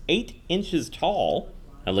mere 8 inches tall.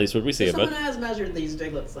 At least what we see of Someone it. has measured these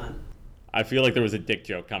Diglett, son. I feel like there was a dick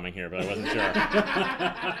joke coming here, but I wasn't sure.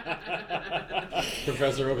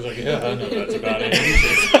 Professor Oak was like, yeah, I know that's about 8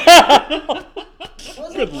 inches.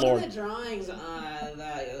 Was Good it one lord. of the drawings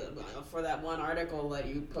for that one article that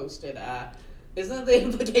you posted? Isn't that the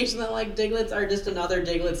implication that like Diglets are just another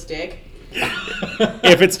Diglett stick?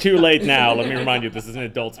 If it's too late now, let me remind you, this is an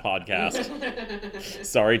adults podcast.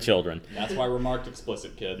 Sorry, children. That's why we're marked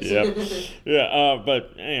explicit, kids. Yep. Yeah,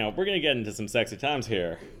 but we're gonna get into some sexy times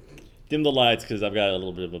here. Dim the lights because I've got a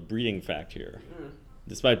little bit of a breeding fact here.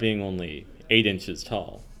 Despite being only 8 inches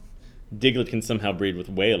tall, Diglett can somehow breed with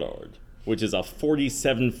Wailord, which is a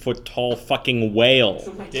 47-foot tall fucking whale.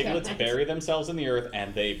 Oh my Diglets God. bury themselves in the earth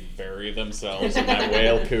and they bury themselves in that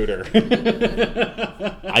whale cooter.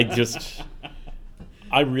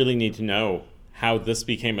 I really need to know how this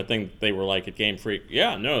became a thing. They were like at Game Freak,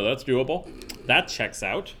 yeah, no, that's doable. That checks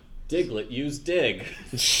out. Diglett, use dig.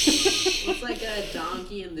 It's like a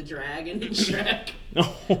donkey and the dragon in Shrek.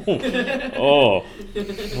 Oh.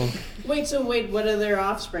 Wait, what do their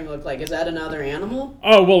offspring look like? Is that another animal?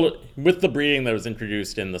 Oh, well, with the breeding that was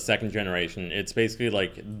introduced in the second generation, it's basically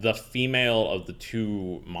like the female of the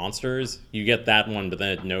two monsters. You get that one, but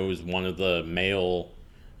then it knows one of the male's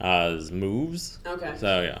moves. Okay.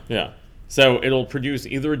 So, yeah. So it'll produce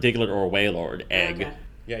either a Diglett or a Wailord egg. Okay.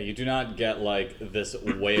 Yeah, you do not get like this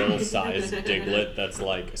whale-sized Diglett that's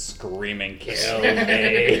like screaming, kill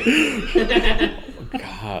me.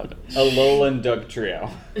 God. Alolan Dugtrio.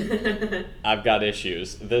 I've got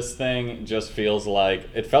issues. This thing just feels like,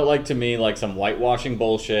 it felt like to me like some whitewashing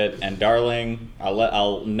bullshit. And darling,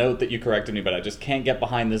 I'll note that you corrected me, but I just can't get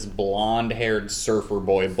behind this blonde-haired surfer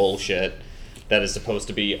boy bullshit that is supposed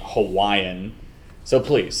to be Hawaiian. So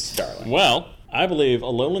please, darling. Well, I believe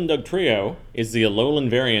Alolan Dugtrio is the Alolan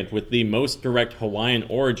variant with the most direct Hawaiian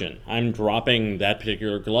origin. I'm dropping that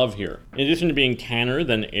particular glove here. In addition to being tanner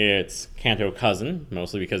than its Kanto cousin,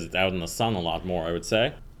 mostly because it's out in the sun a lot more, I would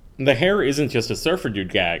say, the hair isn't just a surfer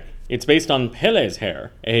dude gag. It's based on Pele's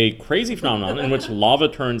hair, a crazy phenomenon in which lava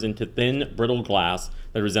turns into thin, brittle glass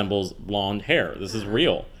that resembles blonde hair. This is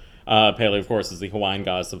real. Pele, of course, is the Hawaiian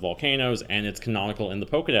goddess of volcanoes, and it's canonical in the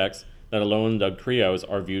Pokedex that Alolan Dugtrios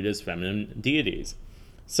are viewed as feminine deities.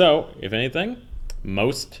 So, if anything,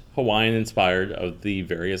 most Hawaiian-inspired of the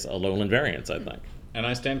various Alolan variants, I think. And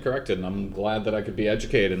I stand corrected, and I'm glad that I could be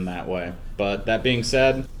educated in that way. But that being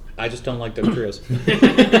said, I just don't like Dugtrios.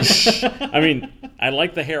 I mean, I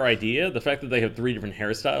like the hair idea. The fact that they have 3 different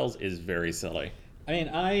hairstyles is very silly. I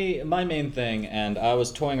mean, my main thing, and I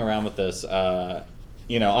was toying around with this, I'm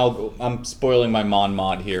spoiling my Mon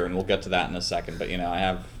mod here, and we'll get to that in a second, but,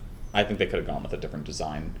 I think they could have gone with a different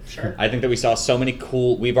design. Sure. I think that we saw so many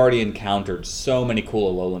we've already encountered so many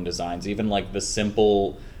cool Alolan designs, even like the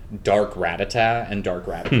simple Dark Rattata and Dark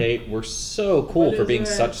Raticate were so cool for being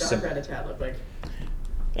such simple. What does Dark Rattata look like?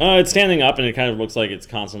 It's standing up, and it kind of looks like it's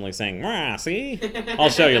constantly saying, "Rah, see?" I'll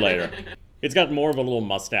show you later. It's got more of a little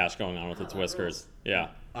mustache going on with its whiskers. Yeah.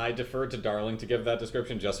 I deferred to Darling to give that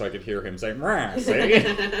description just so I could hear him say, "Rah, see?"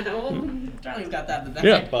 Well, Charlie's got that today.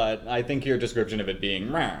 Yeah. But I think your description of it being,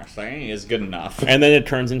 "Rah, see?" is good enough. And then it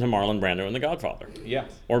turns into Marlon Brando in The Godfather. Yeah.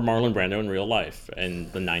 Or Marlon Brando in real life in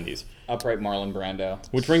the 90s. Upright Marlon Brando.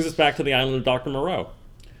 Which brings us back to the island of Dr. Moreau.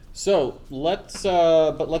 So let's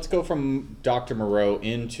go from Dr. Moreau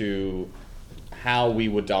into how we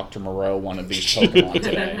would Dr. Moreau one of these Pokemon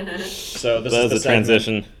today. So this That is is the a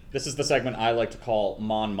transition. This is the segment I like to call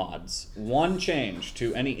Mon Mods. One change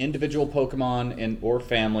to any individual Pokemon or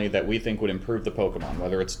family that we think would improve the Pokemon,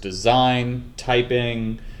 whether it's design,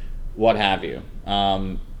 typing, what have you.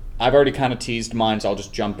 I've already kind of teased mine, so I'll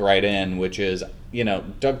just jump right in, which is,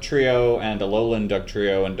 Dugtrio and Alolan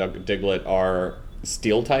Dugtrio and Diglett are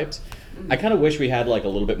steel types. I kind of wish we had like a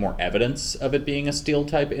little bit more evidence of it being a steel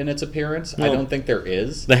type in its appearance. I Well, don't think there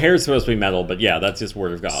is. The hair is supposed to be metal, but yeah, that's just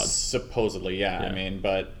word of God. Supposedly, yeah. Yeah. I mean,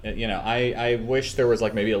 but I wish there was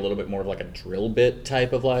like maybe a little bit more of like a drill bit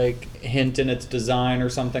type of like hint in its design or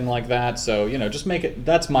something like that. So just make it.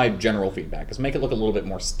 That's my general feedback: is make it look a little bit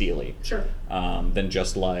more steely. Sure. Than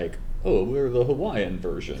just like oh, we're the Hawaiian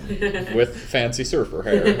version with fancy surfer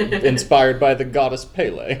hair, inspired by the goddess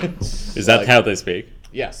Pele. Is that how they speak?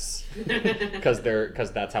 Yes, because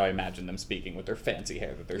that's how I imagine them speaking, with their fancy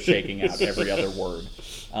hair that they're shaking out every other word.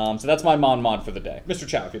 So that's my Mon Mod for the day. Mr.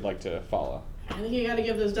 Chow, if you'd like to follow. I think you gotta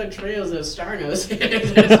give those Doug Treos those star nose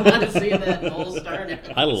hairs. I just want to see that whole star nose.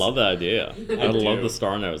 I love that idea. I love do. the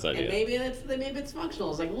star nose And idea. maybe it's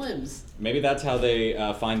functional. It's like limbs. Maybe that's how they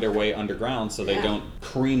find their way underground, so they Yeah. don't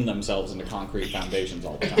cream themselves into concrete foundations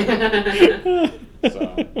all the time.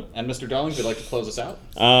 And Mr. Darling, if you'd like to close us out.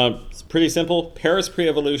 It's pretty simple. Paris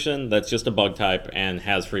pre-evolution, that's just a bug type and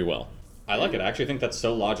has free will. I like it. I actually think that's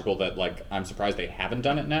so logical that I'm surprised they haven't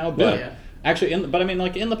done it now. But Yeah. actually, in the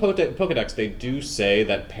Pokedex, they do say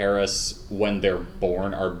that Paris, when they're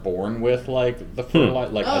born, are born with the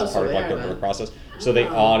fertilizer, as so part of they their are birth then. process. So they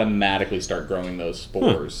automatically start growing those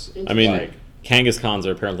spores. I mean, Like- Kangaskhans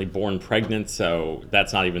are apparently born pregnant, so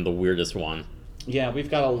that's not even the weirdest one. Yeah, we've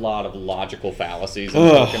got a lot of logical fallacies in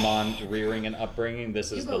Ugh. Pokemon rearing and upbringing.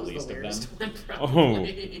 This is the Evo's least of them. weirdest one,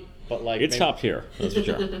 probably. But It's top tier, that's for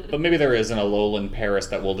sure. But maybe there is an Alolan Paris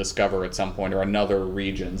that we'll discover at some point, or another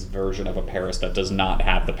region's version of a Paris that does not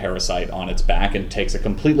have the parasite on its back and takes a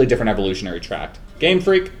completely different evolutionary tract. Game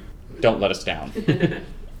Freak, don't let us down.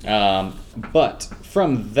 But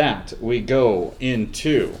from that, we go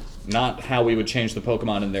into not how we would change the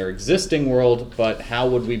Pokemon in their existing world, but how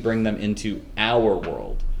would we bring them into our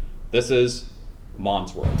world. This is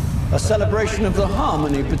Mon's World. A celebration of the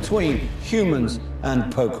harmony between humans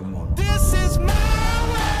and Pokemon.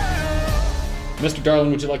 Mr.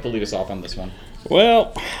 Darling, would you like to lead us off on this one?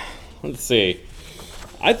 Well, let's see.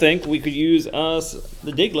 I think we could use the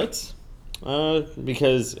Diglets,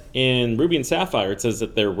 because in Ruby and Sapphire it says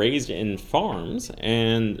that they're raised in farms,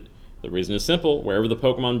 and the reason is simple. Wherever the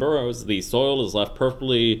Pokemon burrows, the soil is left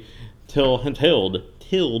perfectly tilled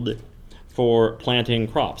for planting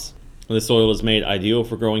crops. The soil is made ideal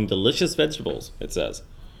for growing delicious vegetables, it says.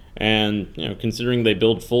 And, considering they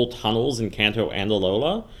build full tunnels in Kanto and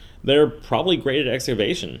Alola, they're probably great at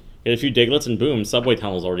excavation. Get a few Diglets and boom, subway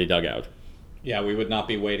tunnels already dug out. Yeah, we would not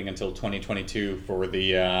be waiting until 2022 for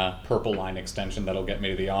the Purple Line extension that'll get me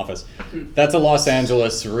to the office. That's a Los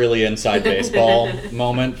Angeles really inside baseball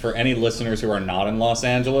moment for any listeners who are not in Los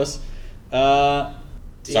Angeles.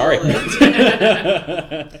 Sorry. It's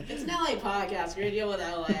an LA podcast. We're gonna deal with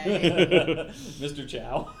LA. Mr.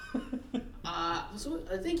 Chow. So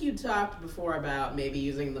I think you talked before about maybe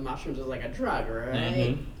using the mushrooms as like a drug, right?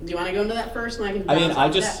 Mm-hmm. Do you want to go into that first, and I can? I mean, bounce I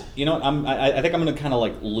off just, that? I think I'm going to kind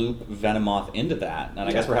of loop Venomoth into that, and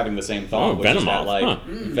I guess we're having the same thought. Oh, which is Venomoth, that, huh.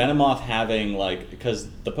 Venomoth having because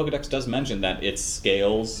the Pokedex does mention that its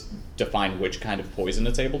scales define which kind of poison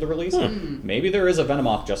it's able to release. Maybe there is a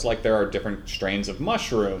Venomoth, just like there are different strains of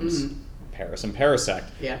mushrooms, Paris and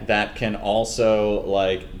Parasect, that can also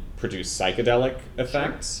produce psychedelic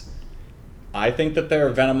effects. I think that there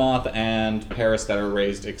are Venomoth and Paris that are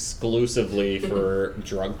raised exclusively for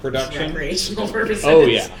drug production. Recreational purposes. Oh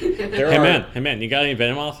yeah. Hey man, you got any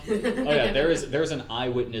Venomoth? Oh yeah, there's an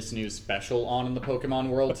Eyewitness News special on in the Pokemon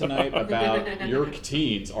world tonight about your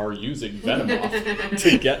teens are using Venomoth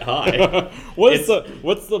to get high. What's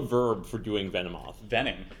the verb for doing Venomoth?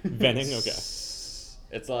 Venning. Venning, okay.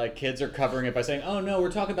 It's like kids are covering it by saying, "Oh no,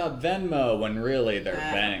 we're talking about Venmo," when really they're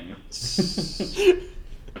venning.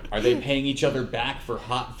 Are they paying each other back for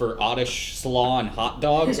Oddish slaw and hot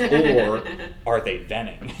dogs, or are they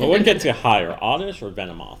venning? Well, what gets you higher, Oddish or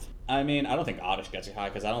Venomoth? I mean, I don't think Oddish gets you high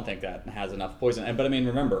because I don't think that has enough poison. But I mean,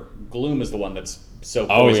 remember, Gloom is the one that's so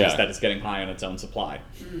poisonous that it's getting high on its own supply.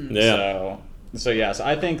 Yeah. So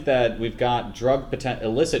I think that we've got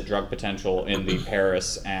illicit drug potential in the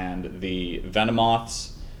Paris and the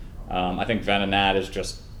Venomoths. I think Venonat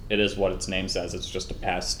is what its name says. It's just a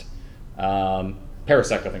pest.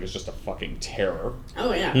 Parasect, I think, is just a fucking terror.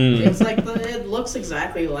 Oh yeah, it's it looks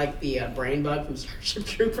exactly like the brain bug from Starship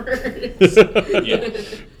Troopers. Yeah.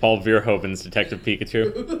 Paul Verhoeven's Detective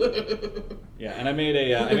Pikachu. Yeah, and I made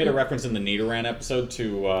a reference in the Nidoran episode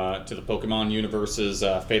to the Pokemon universe's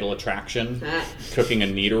Fatal Attraction, cooking a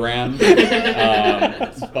Nidoran.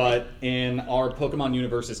 But in our Pokemon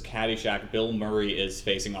universe's Caddyshack, Bill Murray is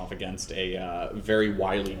facing off against a very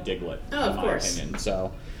wily Diglett, of my course. opinion.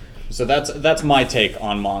 So that's my take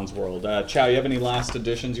on Mon's World. Chow, you have any last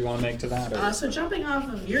additions you want to make to that? Or? So jumping off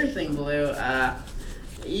of your thing, Blue,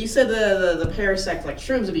 you said the Parasect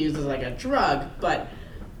shrooms would be used as a drug, but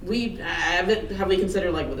have we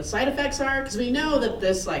considered what the side effects are? Because we know that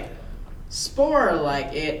this spore,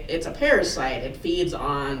 it's a parasite. It feeds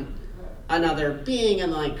on another being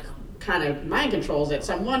and kind of mind controls it.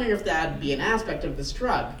 So I'm wondering if that'd be an aspect of this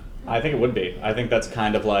drug. I think it would be. I think that's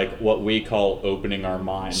kind of like what we call opening our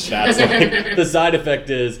minds. That's like the side effect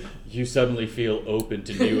is you suddenly feel open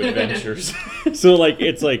to new adventures. So like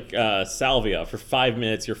it's like salvia. For 5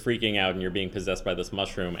 minutes you're freaking out and you're being possessed by this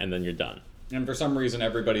mushroom, and then you're done. And for some reason,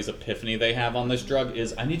 everybody's epiphany they have on this drug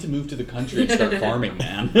is, I need to move to the country and start farming,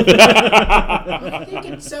 man. I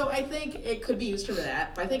think it could be used for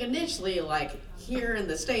that. But I think initially, like here in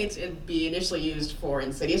the States, it'd be initially used for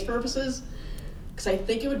insidious purposes. Because I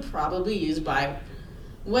think it would probably be used by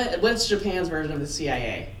what's Japan's version of the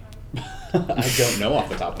CIA. I don't know off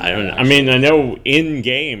the top of my head. I don't know. I mean, I know in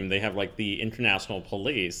game they have like the international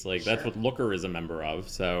police. Like that's what Looker is a member of.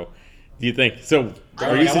 So. Do you think so?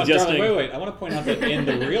 Are you suggesting? Wait! I want to point out that in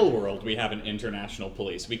the real world we have an international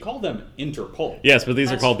police. We call them Interpol. Yes, but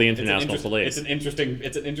these are called the international police.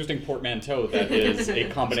 It's an interesting portmanteau that is a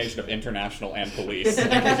combination of international and police.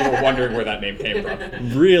 Because you were wondering where that name came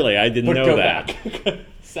from. Really, I didn't know that. Back.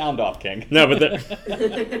 Sound off, King. No, but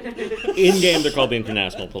in game they're called the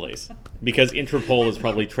international police because Interpol is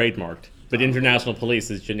probably trademarked, but international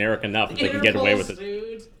police is generic enough that they can get away with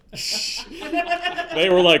it. They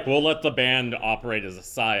were like, we'll let the band operate as a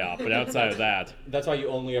psyop, but outside of that... That's why you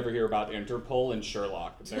only ever hear about Interpol and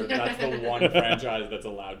Sherlock. That's the one franchise that's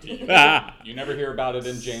allowed to use it. You never hear about it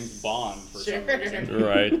in James Bond for some reason.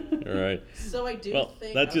 Right. So I do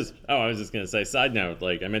think... That's just... Oh, I was just going to say, side note,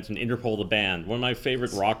 like I mentioned Interpol the band. One of my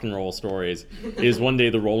favorite rock and roll stories is one day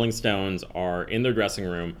the Rolling Stones are in their dressing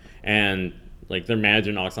room and like their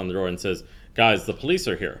manager knocks on the door and says, guys, the police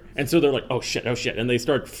are here. And so they're like, oh shit. And they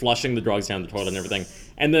start flushing the drugs down the toilet and everything.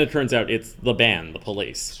 And then it turns out it's the band, the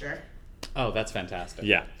police. Sure. Oh, that's fantastic.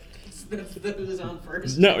 Yeah. That's who's on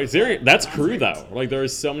first. No, serious. That's true though. Like there are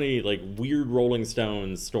so many like weird Rolling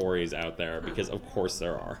Stones stories out there because of course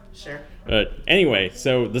there are. Sure. But anyway,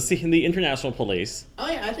 so the international police.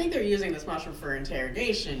 Oh yeah, I think they're using this mushroom for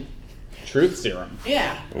interrogation. Truth serum.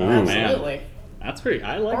 Yeah, Ooh, absolutely. Man. That's pretty.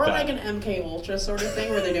 I like or that. Or like an MK Ultra sort of thing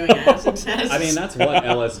where they're doing acid tests. I mean, that's what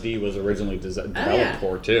LSD was originally developed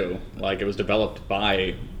for too. Like it was developed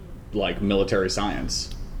by like military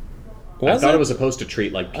science. I thought it was supposed to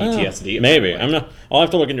treat like PTSD. Maybe I'm not. I'll have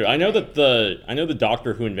to look into it. I know the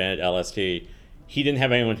doctor who invented LSD, he didn't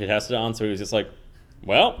have anyone to test it on, so he was just like,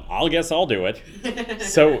 well, I guess I'll do it.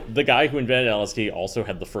 So the guy who invented LSD also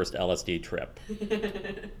had the first LSD trip.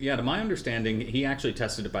 Yeah, to my understanding, he actually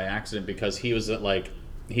tested it by accident because he was like,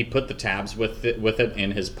 he put the tabs with it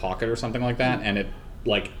in his pocket or something like that, and it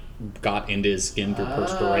like got into his skin through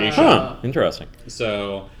perspiration. Huh, interesting.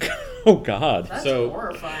 So, oh god, that's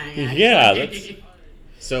horrifying. Actually. Yeah, that's.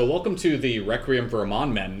 So welcome to the Requiem for a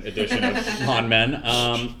Mon Men edition of Mon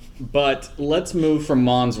Men. But let's move from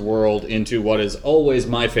Mon's world into what is always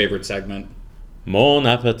my favorite segment. Mon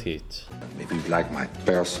appetit. If you'd like my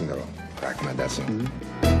personal recommendation.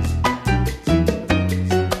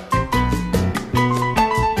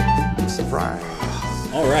 Surprise.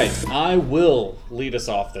 All right, I will lead us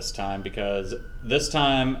off this time because this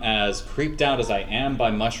time, as creeped out as I am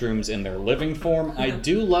by mushrooms in their living form, I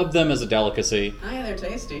do love them as a delicacy. Oh yeah, they're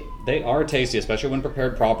tasty. They are tasty, especially when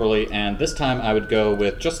prepared properly, and this time I would go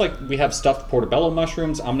with, just like we have stuffed portobello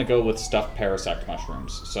mushrooms, I'm going to go with stuffed parasect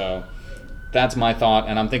mushrooms. So that's my thought,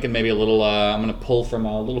 and I'm thinking maybe a little, I'm going to pull from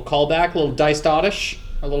a little callback, a little diced oddish.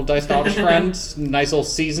 A little diced oddish friend, nice little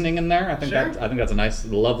seasoning in there. I think that's a nice,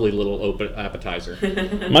 lovely little appetizer.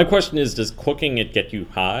 My question is, does cooking it get you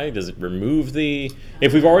high? Does it remove the...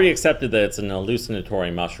 If we've already accepted that it's an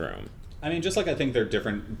hallucinatory mushroom. I mean, just like I think there are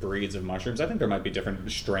different breeds of mushrooms, I think there might be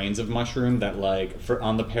different strains of mushroom that like,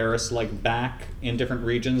 on the Paris like back in different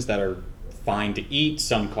regions that are fine to eat.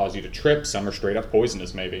 Some cause you to trip, some are straight up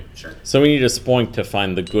poisonous maybe. Sure. So we need a spoink to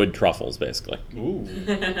find the good truffles, basically. Ooh.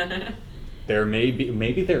 There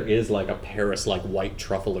maybe there is like a Paris like white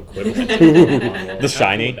truffle equivalent. The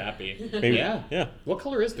shiny. How cool would that be? Maybe. Yeah. What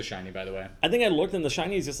color is the shiny, by the way? I think I looked and the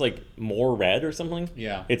shiny is just like more red or something.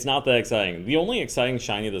 Yeah. It's not that exciting. The only exciting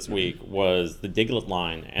shiny this week was the Diglett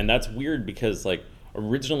line, and that's weird because like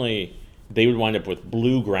originally they would wind up with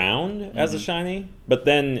blue ground as a shiny, but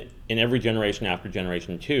then in every generation after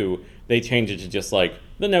generation 2, they change it to just like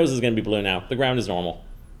the nose is going to be blue now, the ground is normal.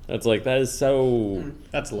 It's like, that is so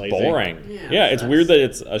that's lazy. Boring. Yeah, it's weird that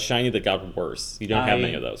it's a shiny that got worse. You don't have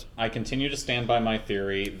many of those. I continue to stand by my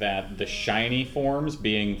theory that the shiny forms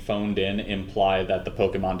being phoned in imply that the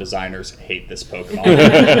Pokemon designers hate this Pokemon.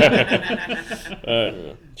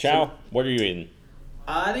 Chow, what are you eating?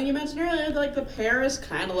 I think you mentioned earlier, like the Paris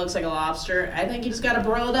kind of looks like a lobster. I think you just got to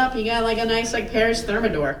broil it up. You got like a nice like Paris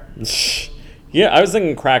Thermidor. Yeah, I was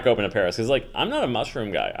thinking crack open a Paris because, like, I'm not a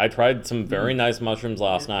mushroom guy. I tried some very nice mushrooms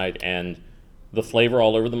last night, and The flavor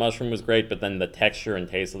all over the mushroom was great, but then the texture and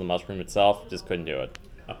taste of the mushroom itself just couldn't do it.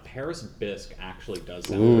 A Paris bisque actually does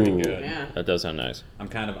sound pretty good. Yeah. That does sound nice. I'm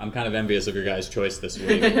kind of envious of your guys' choice this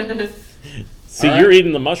week. See, All right. you're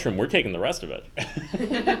eating the mushroom. We're taking the rest of it.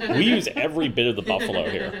 We use every bit of the buffalo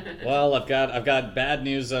here. Well, I've got bad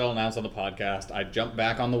news that I'll announce on the podcast. I jumped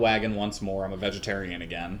back on the wagon once more. I'm a vegetarian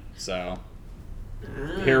again, so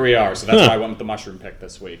here we are. So that's why I went with the mushroom pick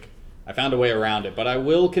this week. I found a way around it, but I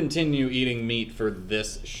will continue eating meat for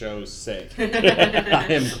this show's sake. I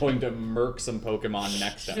am going to murk some Pokemon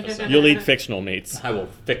next episode. You'll eat fictional meats. I will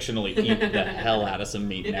fictionally eat the hell out of some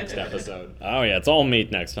meat next episode. Oh yeah, it's all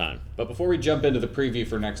meat next time. But before we jump into the preview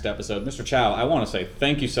for next episode, Mr. Chow, I want to say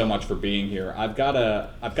thank you so much for being here. I've got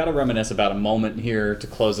to reminisce about a moment here to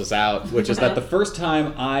close us out, which is that the first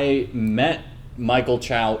time I met Michael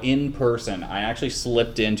Chow in person, I actually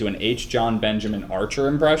slipped into an H. John Benjamin Archer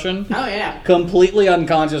impression. Oh, yeah. Completely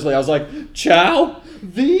unconsciously. I was like, Chow?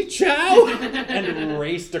 The Chow? And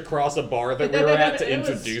raced across a bar that we were at to It was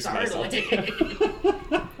introduce myself.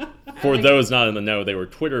 startling. For those not in the know, they were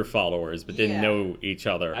Twitter followers, but didn't Yeah. know each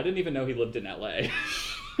other. I didn't even know he lived in LA. I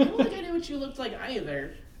don't think I knew what you looked like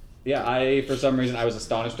either. Yeah, for some reason, I was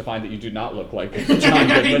astonished to find that you do not look like John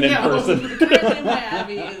Goodman in person. Currently my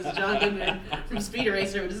Abby is John Goodman from Speed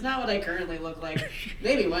Racer, which is not what I currently look like.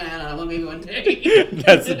 Maybe one, I don't know, maybe one day.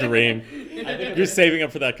 That's the dream. You're saving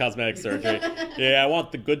up for that cosmetic surgery. Yeah, I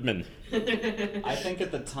want the Goodman. I think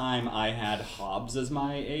at the time I had Hobbs as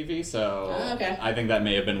my AV, so Okay. I think that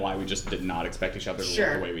may have been why we just did not expect each other to Sure.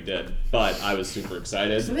 look the way we did. But I was super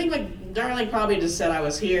excited. I think like Darling probably just said I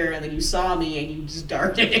was here, and then you saw me and you just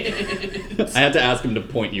darted. I had to ask him to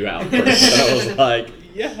point you out first, and I was like,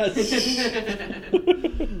 yes.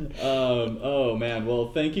 Oh man,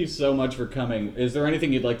 well, thank you so much for coming. Is there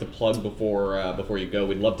anything you'd like to plug before you go?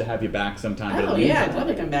 We'd love to have you back sometime. But in Oh the yeah, meantime- I'd love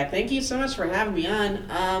to come back. Thank you so much for having me on.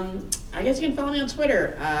 I guess you can follow me on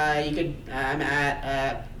Twitter. You could. I'm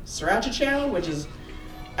at Sriracha Channel, which is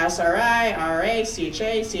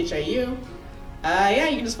SRIRACHACHAU. Yeah,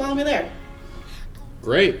 you can just follow me there.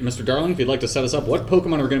 Great, Mr. Darling. If you'd like to set us up, what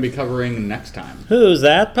Pokemon are we going to be covering next time? Who's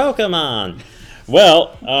that Pokemon?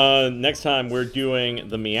 Well, next time we're doing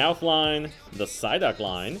the Meowth line, the Psyduck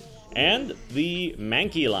line, and the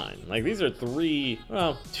Mankey line. Like, these are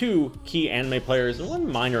two key anime players and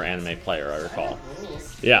one minor anime player, I recall.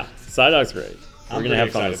 Yeah, Psyduck's great. We're I'm going to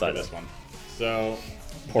have pretty fun with excited for Psyduck. this one. So,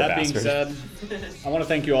 Poor that being bastard. said, I want to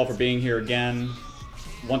thank you all for being here again.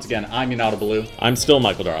 Once again, I'm Yonata Blue. I'm still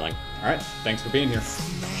Michael Darling. All right, thanks for being here.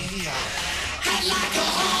 Head like a